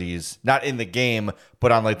white jerseys, not in the game,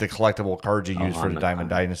 but on like the collectible cards you use for the Diamond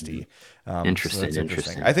Dynasty. Interesting. So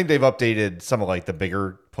interesting. I think they've updated some of like the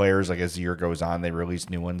bigger players, like as the year goes on, they release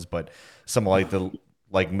new ones, but some of like the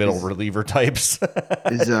middle reliever types.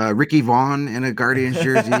 Is Ricky Vaughn in a Guardians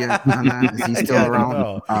jersey yet on that? Is he still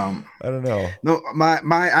around? I don't know. No,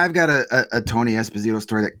 I've got a Tony Esposito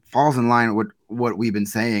story that falls in line with what we've been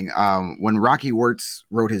saying. When Rocky Wirtz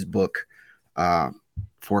wrote his book 4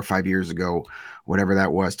 or 5 years ago, whatever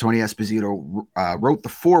that was, Tony Esposito wrote the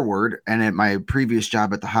foreword. And at my previous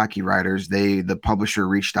job at the Hockey Writers, the publisher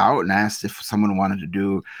reached out and asked if someone wanted to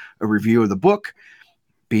do a review of the book.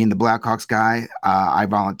 Being the Blackhawks guy, I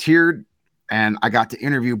volunteered, and I got to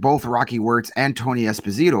interview both Rocky Wirtz and Tony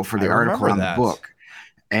Esposito for the article on the book.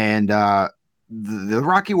 And the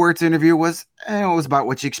Rocky Wirtz interview was, it was about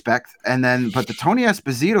what you expect. And then, but the Tony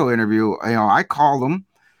Esposito interview, I called him,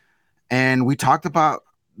 and we talked about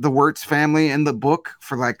the Wirtz family and the book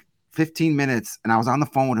for like 15 minutes, and I was on the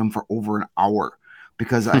phone with him for over an hour.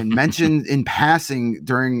 Because I mentioned in passing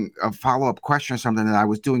during a follow-up question or something that I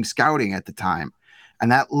was doing scouting at the time.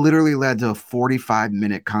 And that literally led to a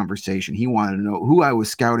 45-minute conversation. He wanted to know who I was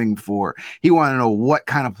scouting for. He wanted to know what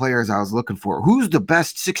kind of players I was looking for. Who's the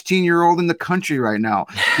best 16-year-old in the country right now?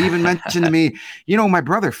 He even mentioned to me, my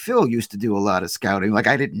brother Phil used to do a lot of scouting. Like,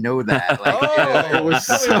 I didn't know that. Like, it was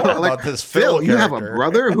so like, this Phil, you have a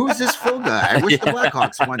brother? Who's this Phil guy? I wish the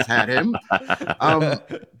Blackhawks once had him.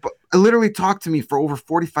 But literally talked to me for over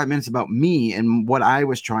 45 minutes about me and what I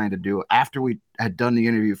was trying to do after we had done the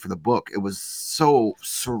interview for the book. It was so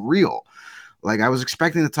surreal. Like, I was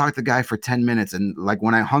expecting to talk to the guy for 10 minutes. And like,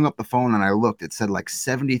 when I hung up the phone and I looked, it said like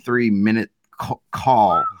 73-minute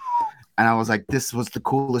call. And I was like, this was the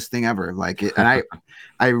coolest thing ever. Like, and I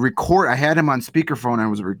had him on speakerphone. And I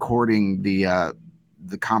was recording the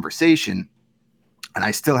conversation. And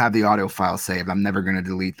I still have the audio file saved. I'm never going to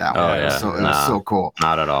delete that one. Yeah. So it was so cool.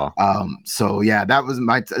 Not at all. So yeah, that was and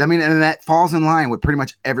that falls in line with pretty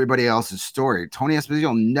much everybody else's story. Tony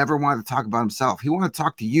Esposito never wanted to talk about himself. He wanted to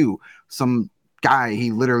talk to you, some guy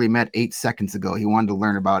he literally met 8 seconds ago. He wanted to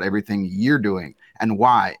learn about everything you're doing and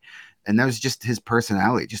why. And that was just his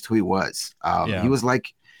personality, just who he was. He was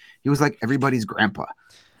like everybody's grandpa.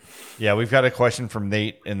 Yeah, we've got a question from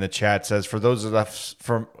Nate in the chat. Says, for those of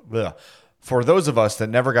us that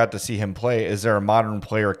never got to see him play, is there a modern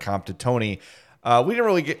player comp to Tony? I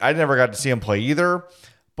never got to see him play either.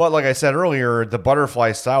 But like I said earlier, the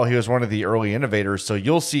butterfly style, he was one of the early innovators. So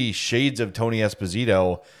you'll see shades of Tony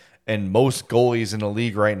Esposito in most goalies in the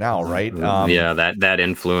league right now, right? That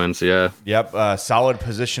influence, yeah. Yep, solid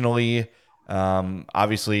positionally.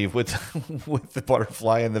 Obviously with the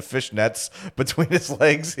butterfly and the fish nets between his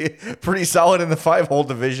legs, pretty solid in the 5-hole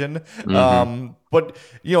division. But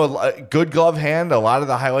good glove hand. A lot of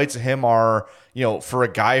the highlights of him are, for a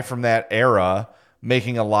guy from that era,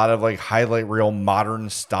 making a lot of like highlight reel modern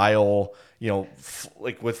style,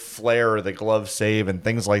 like with flair, the glove save and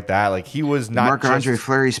things like that. Like, he was not Marc-Andre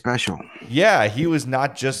Fleury special. Yeah, he was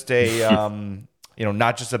not just a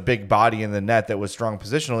not just a big body in the net that was strong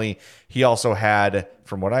positionally. He also had,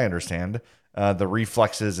 from what I understand, the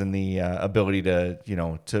reflexes and the ability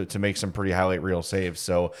to make some pretty highlight reel saves.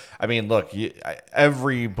 So, I mean, look,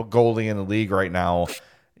 every goalie in the league right now,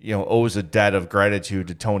 owes a debt of gratitude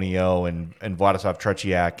to Tony O and Vladislav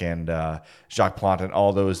Tretiak and Jacques Plante and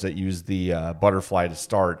all those that use the butterfly to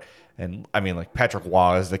start. And I mean, like, Patrick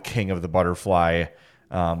Waugh is the king of the butterfly.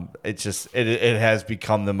 It has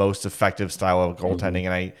become the most effective style of goaltending,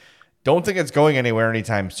 and I don't think it's going anywhere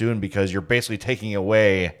anytime soon, because you're basically taking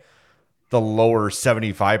away the lower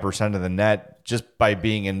 75% of the net just by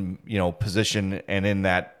being in position and in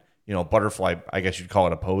that butterfly. I guess you'd call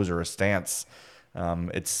it a pose or a stance.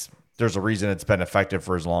 There's a reason it's been effective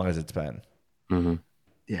for as long as it's been. Mm-hmm.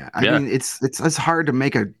 Yeah, I mean, it's hard to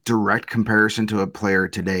make a direct comparison to a player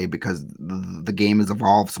today because the game has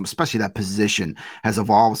evolved, especially that position has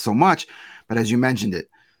evolved so much. But as you mentioned it,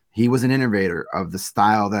 he was an innovator of the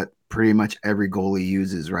style that pretty much every goalie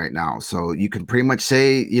uses right now. So you can pretty much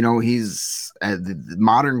say, he's the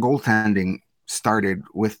modern goaltending started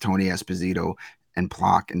with Tony Esposito and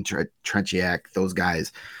Plach and Tretiak, those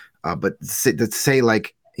guys. But to say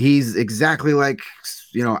like he's exactly like,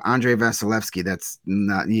 Andrei Vasilevsky, that's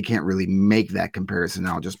not, you can't really make that comparison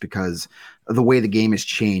now just because of the way the game has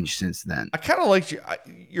changed since then. I kind of liked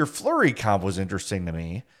your Fleury comp was interesting to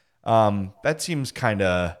me. That seems kind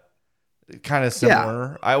of kind of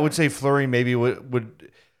similar. I would say Fleury maybe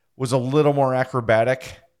was a little more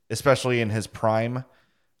acrobatic, especially in his prime,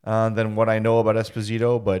 than what I know about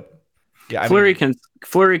Esposito. But yeah,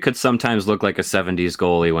 Fleury could sometimes look like a 70s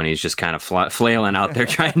goalie when he's just kind of flailing out there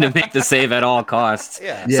trying to make the save at all costs.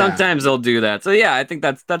 Yeah. Sometimes they'll do that. So yeah, I think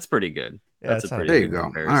that's pretty good. Yeah, That's a pretty there good you go.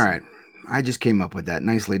 comparison. All right. I just came up with that.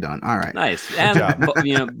 Nicely done. All right. Nice.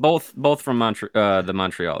 And both from the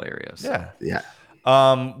Montreal area. So. Yeah.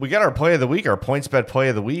 We got our play of the week. Our PointsBet play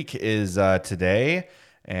of the week is today.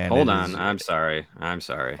 And hold on. I'm sorry.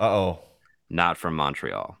 Uh-oh. Not from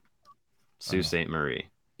Montreal. Sault Ste. Marie.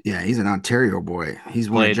 Yeah, he's an Ontario boy. He's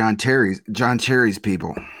one of John Terry's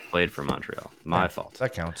people. Played for Montreal. My fault.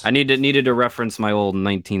 That counts. I needed to reference my old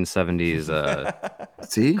 1970s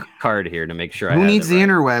See card here to make sure. Who needs the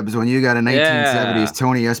interwebs when you got a 1970s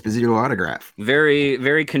Tony Esposito autograph? Very,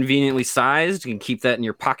 very conveniently sized. You can keep that in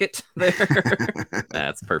your pocket there.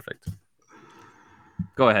 That's perfect.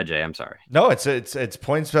 Go ahead, Jay. I'm sorry. No, it's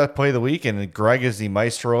PointsBet play of the week, and Greg is the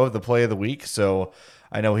maestro of the play of the week. So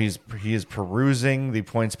I know he is perusing the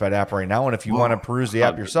PointsBet app right now, and if you want to peruse the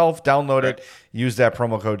app yourself, download it. Use that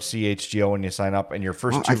promo code CHGO when you sign up, and your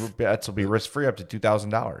first two bets will be risk-free up to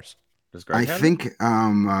 $2,000. I think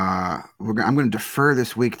I'm going to defer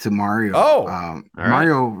this week to Mario.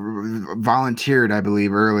 Mario volunteered, I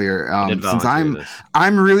believe, earlier. Since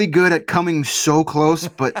I'm really good at coming so close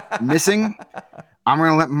but missing, I'm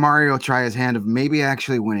going to let Mario try his hand of maybe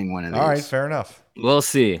actually winning one of these. All right, fair enough. We'll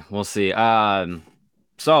see.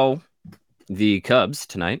 So the Cubs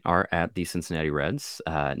tonight are at the Cincinnati Reds.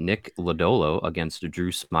 Nick Lodolo against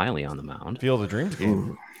Drew Smiley on the mound. Field of Dreams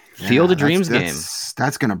game. Field of Dreams game.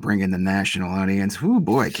 That's going to bring in the national audience. Oh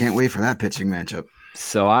boy, can't wait for that pitching matchup.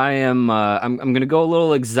 So I'm going to go a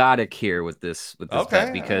little exotic here with this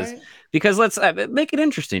bet because let's make it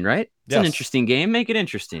interesting, right? It's an interesting game. Make it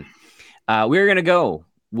interesting. We're going to go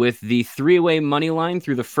with the 3-way money line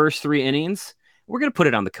through the first 3 innings. We're going to put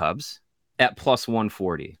it on the Cubs at plus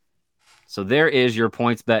 140. So there is your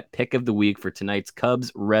PointsBet pick of the week for tonight's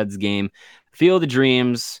Cubs-Reds game. Field of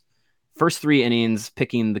Dreams, first 3 innings,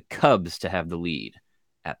 picking the Cubs to have the lead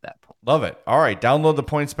at that point. Love it. All right, download the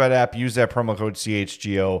PointsBet app. Use that promo code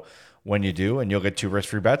CHGO when you do, and you'll get 2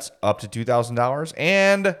 risk-free bets up to $2,000.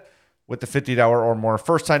 And with the $50 or more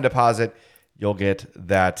first-time deposit, you'll get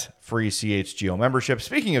that free CHGO membership.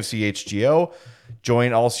 Speaking of CHGO,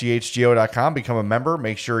 join allchgo.com, become a member.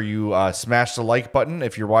 Make sure you smash the like button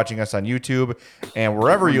if you're watching us on YouTube and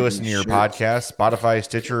wherever you listen to your podcast, Spotify,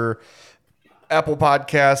 Stitcher, Apple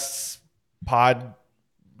Podcasts,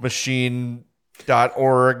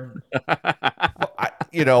 Podmachine.org,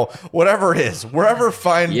 whatever it is, wherever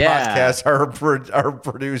fine podcasts are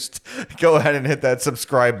produced, go ahead and hit that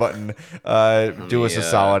subscribe button. Do us a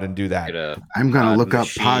solid and do that. I'm going to look up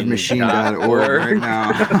podmachine.org right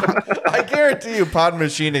now. I guarantee you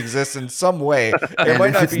Podmachine exists in some way.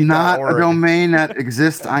 If it's not a domain that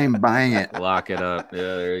exists, I am buying it. Lock it up. Yeah,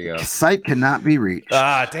 there you go. Site cannot be reached.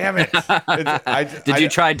 Damn it. Did you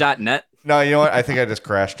try .net? No, you know what? I think I just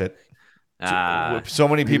crashed it. So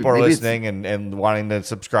many people are listening and wanting to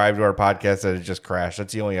subscribe to our podcast that it just crashed.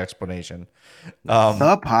 That's the only explanation.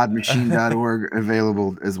 Thepodmachine.org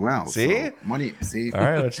available as well. See? So see? All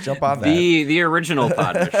right, let's jump on that. The original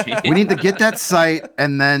Pod Machine. We need to get that site,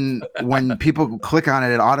 and then when people click on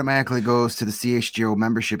it, it automatically goes to the CHGO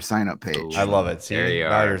membership sign-up page. I love it. See? There you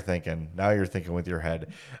now are. you're thinking. Now you're thinking with your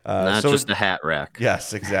head. Not just the hat rack.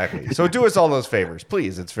 Yes, exactly. So do us all those favors,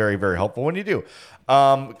 please. It's very, very helpful when you do.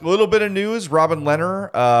 A little bit of news. Robin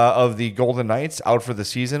Lehner of the Golden Knights out for the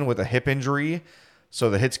season with a hip injury. So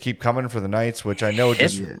the hits keep coming for the Knights, which I know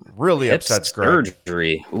just really upsets Greg.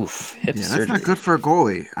 Surgery. Oof. That's not good for a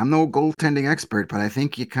goalie. I'm no goaltending expert, but I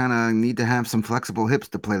think you kind of need to have some flexible hips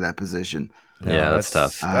to play that position. Yeah, that's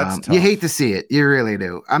tough. That's tough. You hate to see it. You really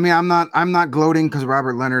do. I mean, I'm not gloating because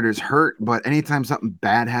Robert Leonard is hurt, but anytime something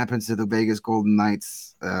bad happens to the Vegas Golden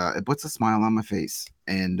Knights, it puts a smile on my face.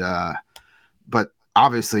 And but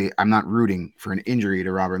obviously, I'm not rooting for an injury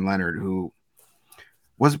to Robert Leonard, who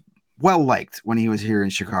was well liked when he was here in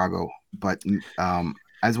Chicago. But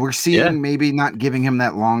as we're seeing, maybe not giving him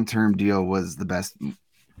that long-term deal was the best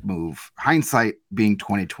move. Hindsight being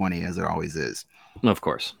 2020, as it always is. Of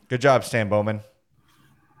course. Good job, Stan Bowman.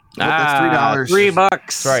 That's $3. $3.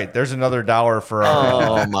 That's right. There's another $1 for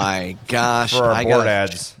our, oh my gosh. for our board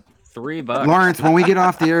ads. $3. Lawrence, when we get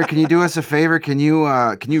off the air, can you do us a favor? Can you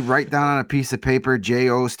write down on a piece of paper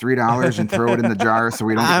JO's $3 and throw it in the jar so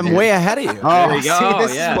we don't? I'm way ahead of you. Oh, there you go.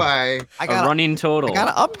 This is why I got a running total. I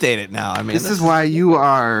gotta update it now. I mean, this is why you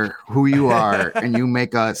are who you are, and you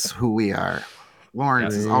make us who we are.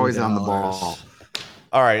 Lawrence is always on the ball.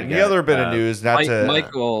 All right. The other bit of news,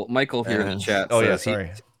 Michael here in the chat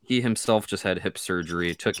says he himself just had hip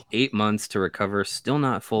surgery. It took 8 months to recover. Still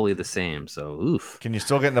not fully the same. So, oof. Can you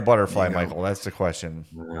still get in the butterfly, Michael? That's the question.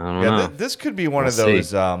 I don't know. This could be one of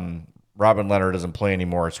those Robin Leonard doesn't play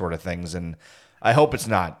anymore sort of things, and I hope it's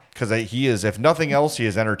not, because he is, if nothing else, he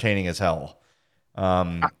is entertaining as hell.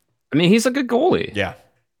 I mean, he's a good goalie. Yeah.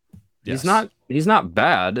 Yes. He's not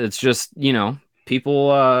bad. It's just,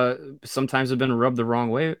 people sometimes have been rubbed the wrong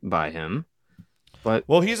way by him. But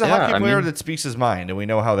he's a hockey player that speaks his mind, and we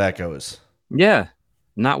know how that goes. Yeah,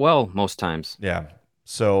 not well most times. Yeah.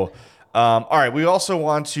 So, all right. We also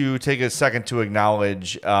want to take a second to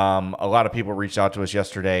acknowledge a lot of people reached out to us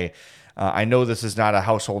yesterday. I know this is not a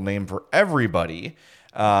household name for everybody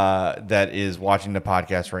that is watching the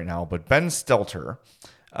podcast right now, but Ben Stelter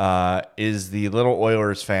is the little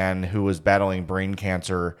Oilers fan who was battling brain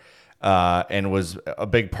cancer and was a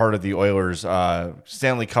big part of the Oilers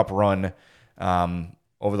Stanley Cup run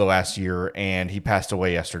over the last year, and he passed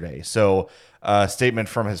away yesterday. So a statement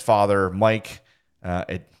from his father, Mike,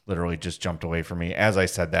 it literally just jumped away from me as I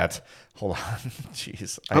said that. Hold on.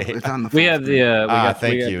 Jeez. It's on the phone. We have the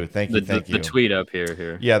thank you. The tweet up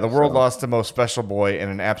here. Yeah, the world lost the most special boy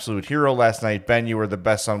and an absolute hero last night. Ben, you were the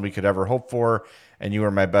best son we could ever hope for, and you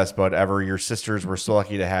were my best bud ever. Your sisters were so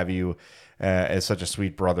lucky to have you as such a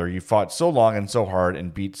sweet brother. You fought so long and so hard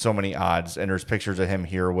and beat so many odds. And there's pictures of him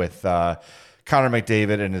here with Connor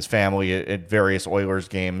McDavid and his family at various Oilers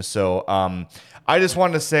games. So I just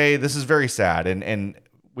wanted to say this is very sad. And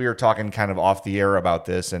we were talking kind of off the air about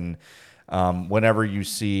this. And whenever you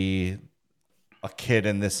see a kid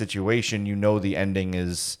in this situation, the ending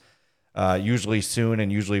is usually soon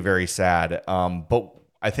and usually very sad. But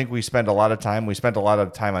I think we spent a lot of time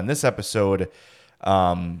on this episode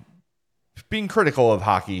being critical of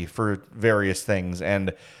hockey for various things.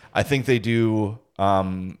 And I think they do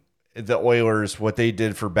the Oilers, what they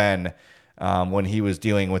did for Ben when he was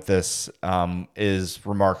dealing with this is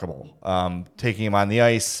remarkable. Taking him on the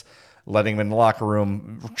ice, letting him in the locker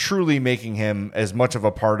room, truly making him as much of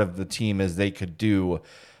a part of the team as they could do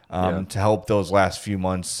to help those last few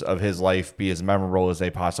months of his life be as memorable as they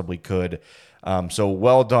possibly could. So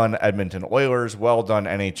well done, Edmonton Oilers. Well done,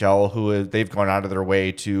 NHL, they've gone out of their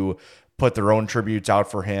way to put their own tributes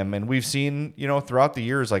out for him. And we've seen, throughout the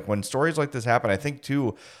years, like when stories like this happen, I think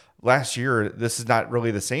too, last year, this is not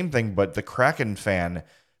really the same thing, but the Kraken fan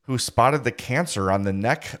who spotted the cancer on the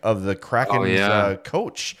neck of the Kraken's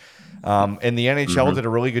coach. And the NHL did a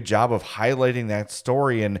really good job of highlighting that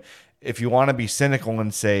story. And if you want to be cynical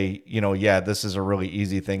and say, this is a really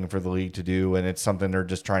easy thing for the league to do, and it's something they're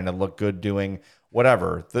just trying to look good doing,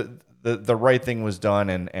 whatever. The right thing was done.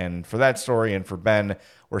 And for that story and for Ben,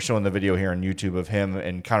 we're showing the video here on YouTube of him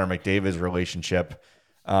and Connor McDavid's relationship,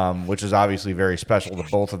 which is obviously very special to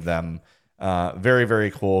both of them. Very, very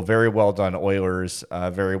cool. Very well done, Oilers.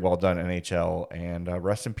 Very well done, NHL. And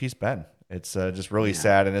rest in peace, Ben. It's just really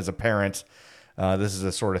sad. And as a parent, this is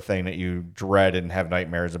the sort of thing that you dread and have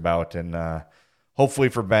nightmares about. And hopefully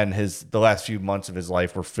for Ben, the last few months of his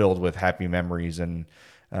life were filled with happy memories. And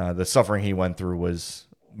the suffering he went through was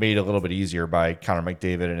made a little bit easier by Connor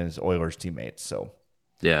McDavid and his Oilers teammates. So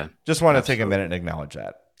yeah, just want to take a minute and acknowledge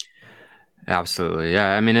that. Absolutely.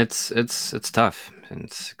 Yeah. I mean, it's tough. And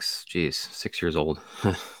 6 years old.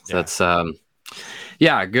 That's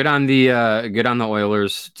good on the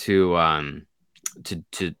Oilers to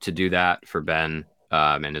do that for Ben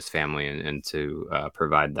and his family and to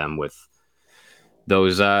provide them with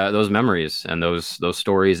those memories and those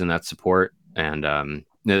stories and that support. And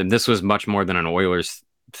this was much more than an Oilers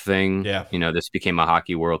thing. Yeah. This became a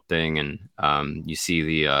hockey world thing, and you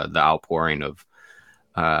see the outpouring of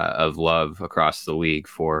love across the league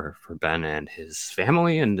for Ben and his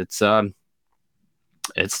family, and it's tough.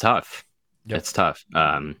 Yep. It's tough.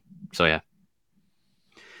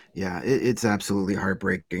 It's absolutely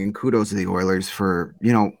heartbreaking, and kudos to the Oilers for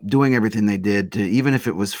doing everything they did to, even if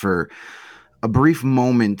it was for a brief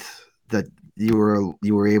moment, that you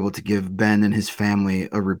were able to give Ben and his family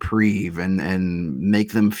a reprieve and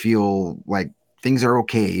make them feel like things are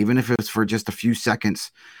okay, even if it was for just a few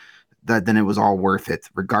seconds. That then it was all worth it,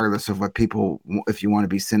 regardless of what people, if you want to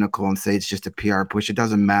be cynical and say it's just a PR push, it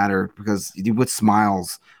doesn't matter, because you put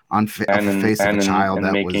smiles on the face of a child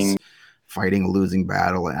that was fighting a losing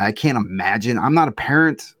battle. And I can't imagine, I'm not a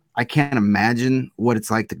parent, I can't imagine what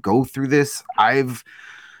it's like to go through this. I've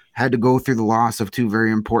had to go through the loss of two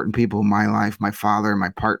very important people in my life, my father and my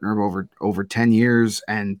partner, of over 10 years,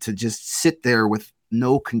 and to just sit there with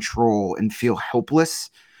no control and feel helpless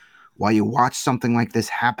while you watch something like this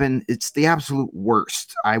happen, it's the absolute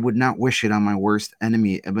worst. I would not wish it on my worst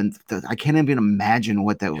enemy. I can't even imagine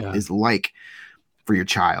what that is like for your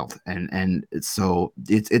child. And so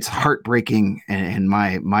it's heartbreaking. And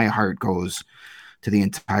my heart goes to the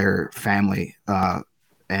entire family.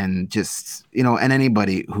 And just, and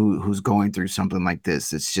anybody who's going through something like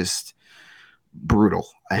this, it's just brutal.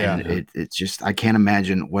 And it's just, I can't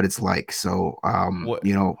imagine what it's like. So,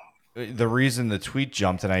 the reason the tweet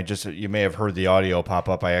jumped, and you may have heard the audio pop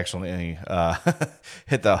up. I actually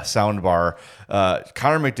hit the sound bar.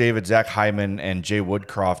 Connor McDavid, Zach Hyman, and Jay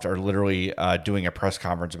Woodcroft are literally doing a press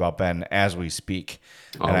conference about Ben as we speak.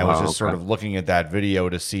 And I was just sort of looking at that video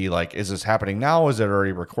to see, like, is this happening now? Is it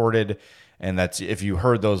already recorded? And that's, if you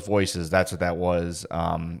heard those voices, that's what that was.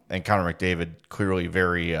 And Connor McDavid clearly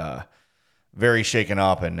very, very shaken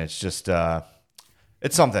up, and it's just.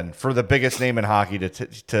 It's something for the biggest name in hockey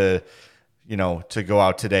to go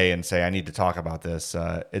out today and say, I need to talk about this.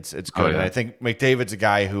 It's good. Oh, yeah. And I think McDavid's a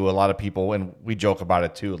guy who a lot of people, and we joke about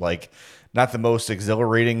it too, like not the most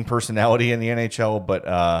exhilarating personality in the NHL,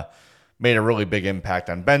 but made a really big impact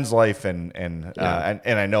on Ben's life. And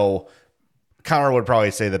I know Connor would probably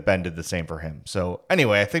say that Ben did the same for him. So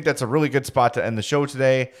anyway, I think that's a really good spot to end the show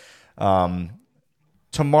today.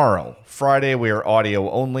 Tomorrow, Friday, we are audio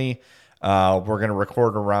only. We're going to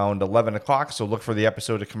record around 11 o'clock, so look for the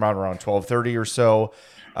episode to come out around 12:30 or so.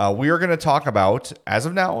 We are going to talk about, as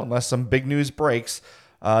of now, unless some big news breaks,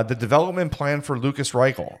 the development plan for Lucas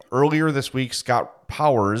Reichel. Earlier this week, Scott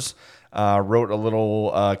Powers wrote a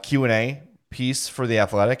little Q&A piece for The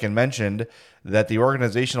Athletic and mentioned that the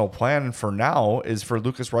organizational plan for now is for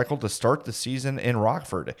Lucas Reichel to start the season in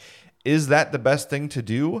Rockford. Is that the best thing to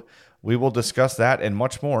do? We will discuss that and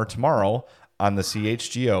much more tomorrow on the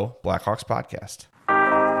CHGO Blackhawks podcast.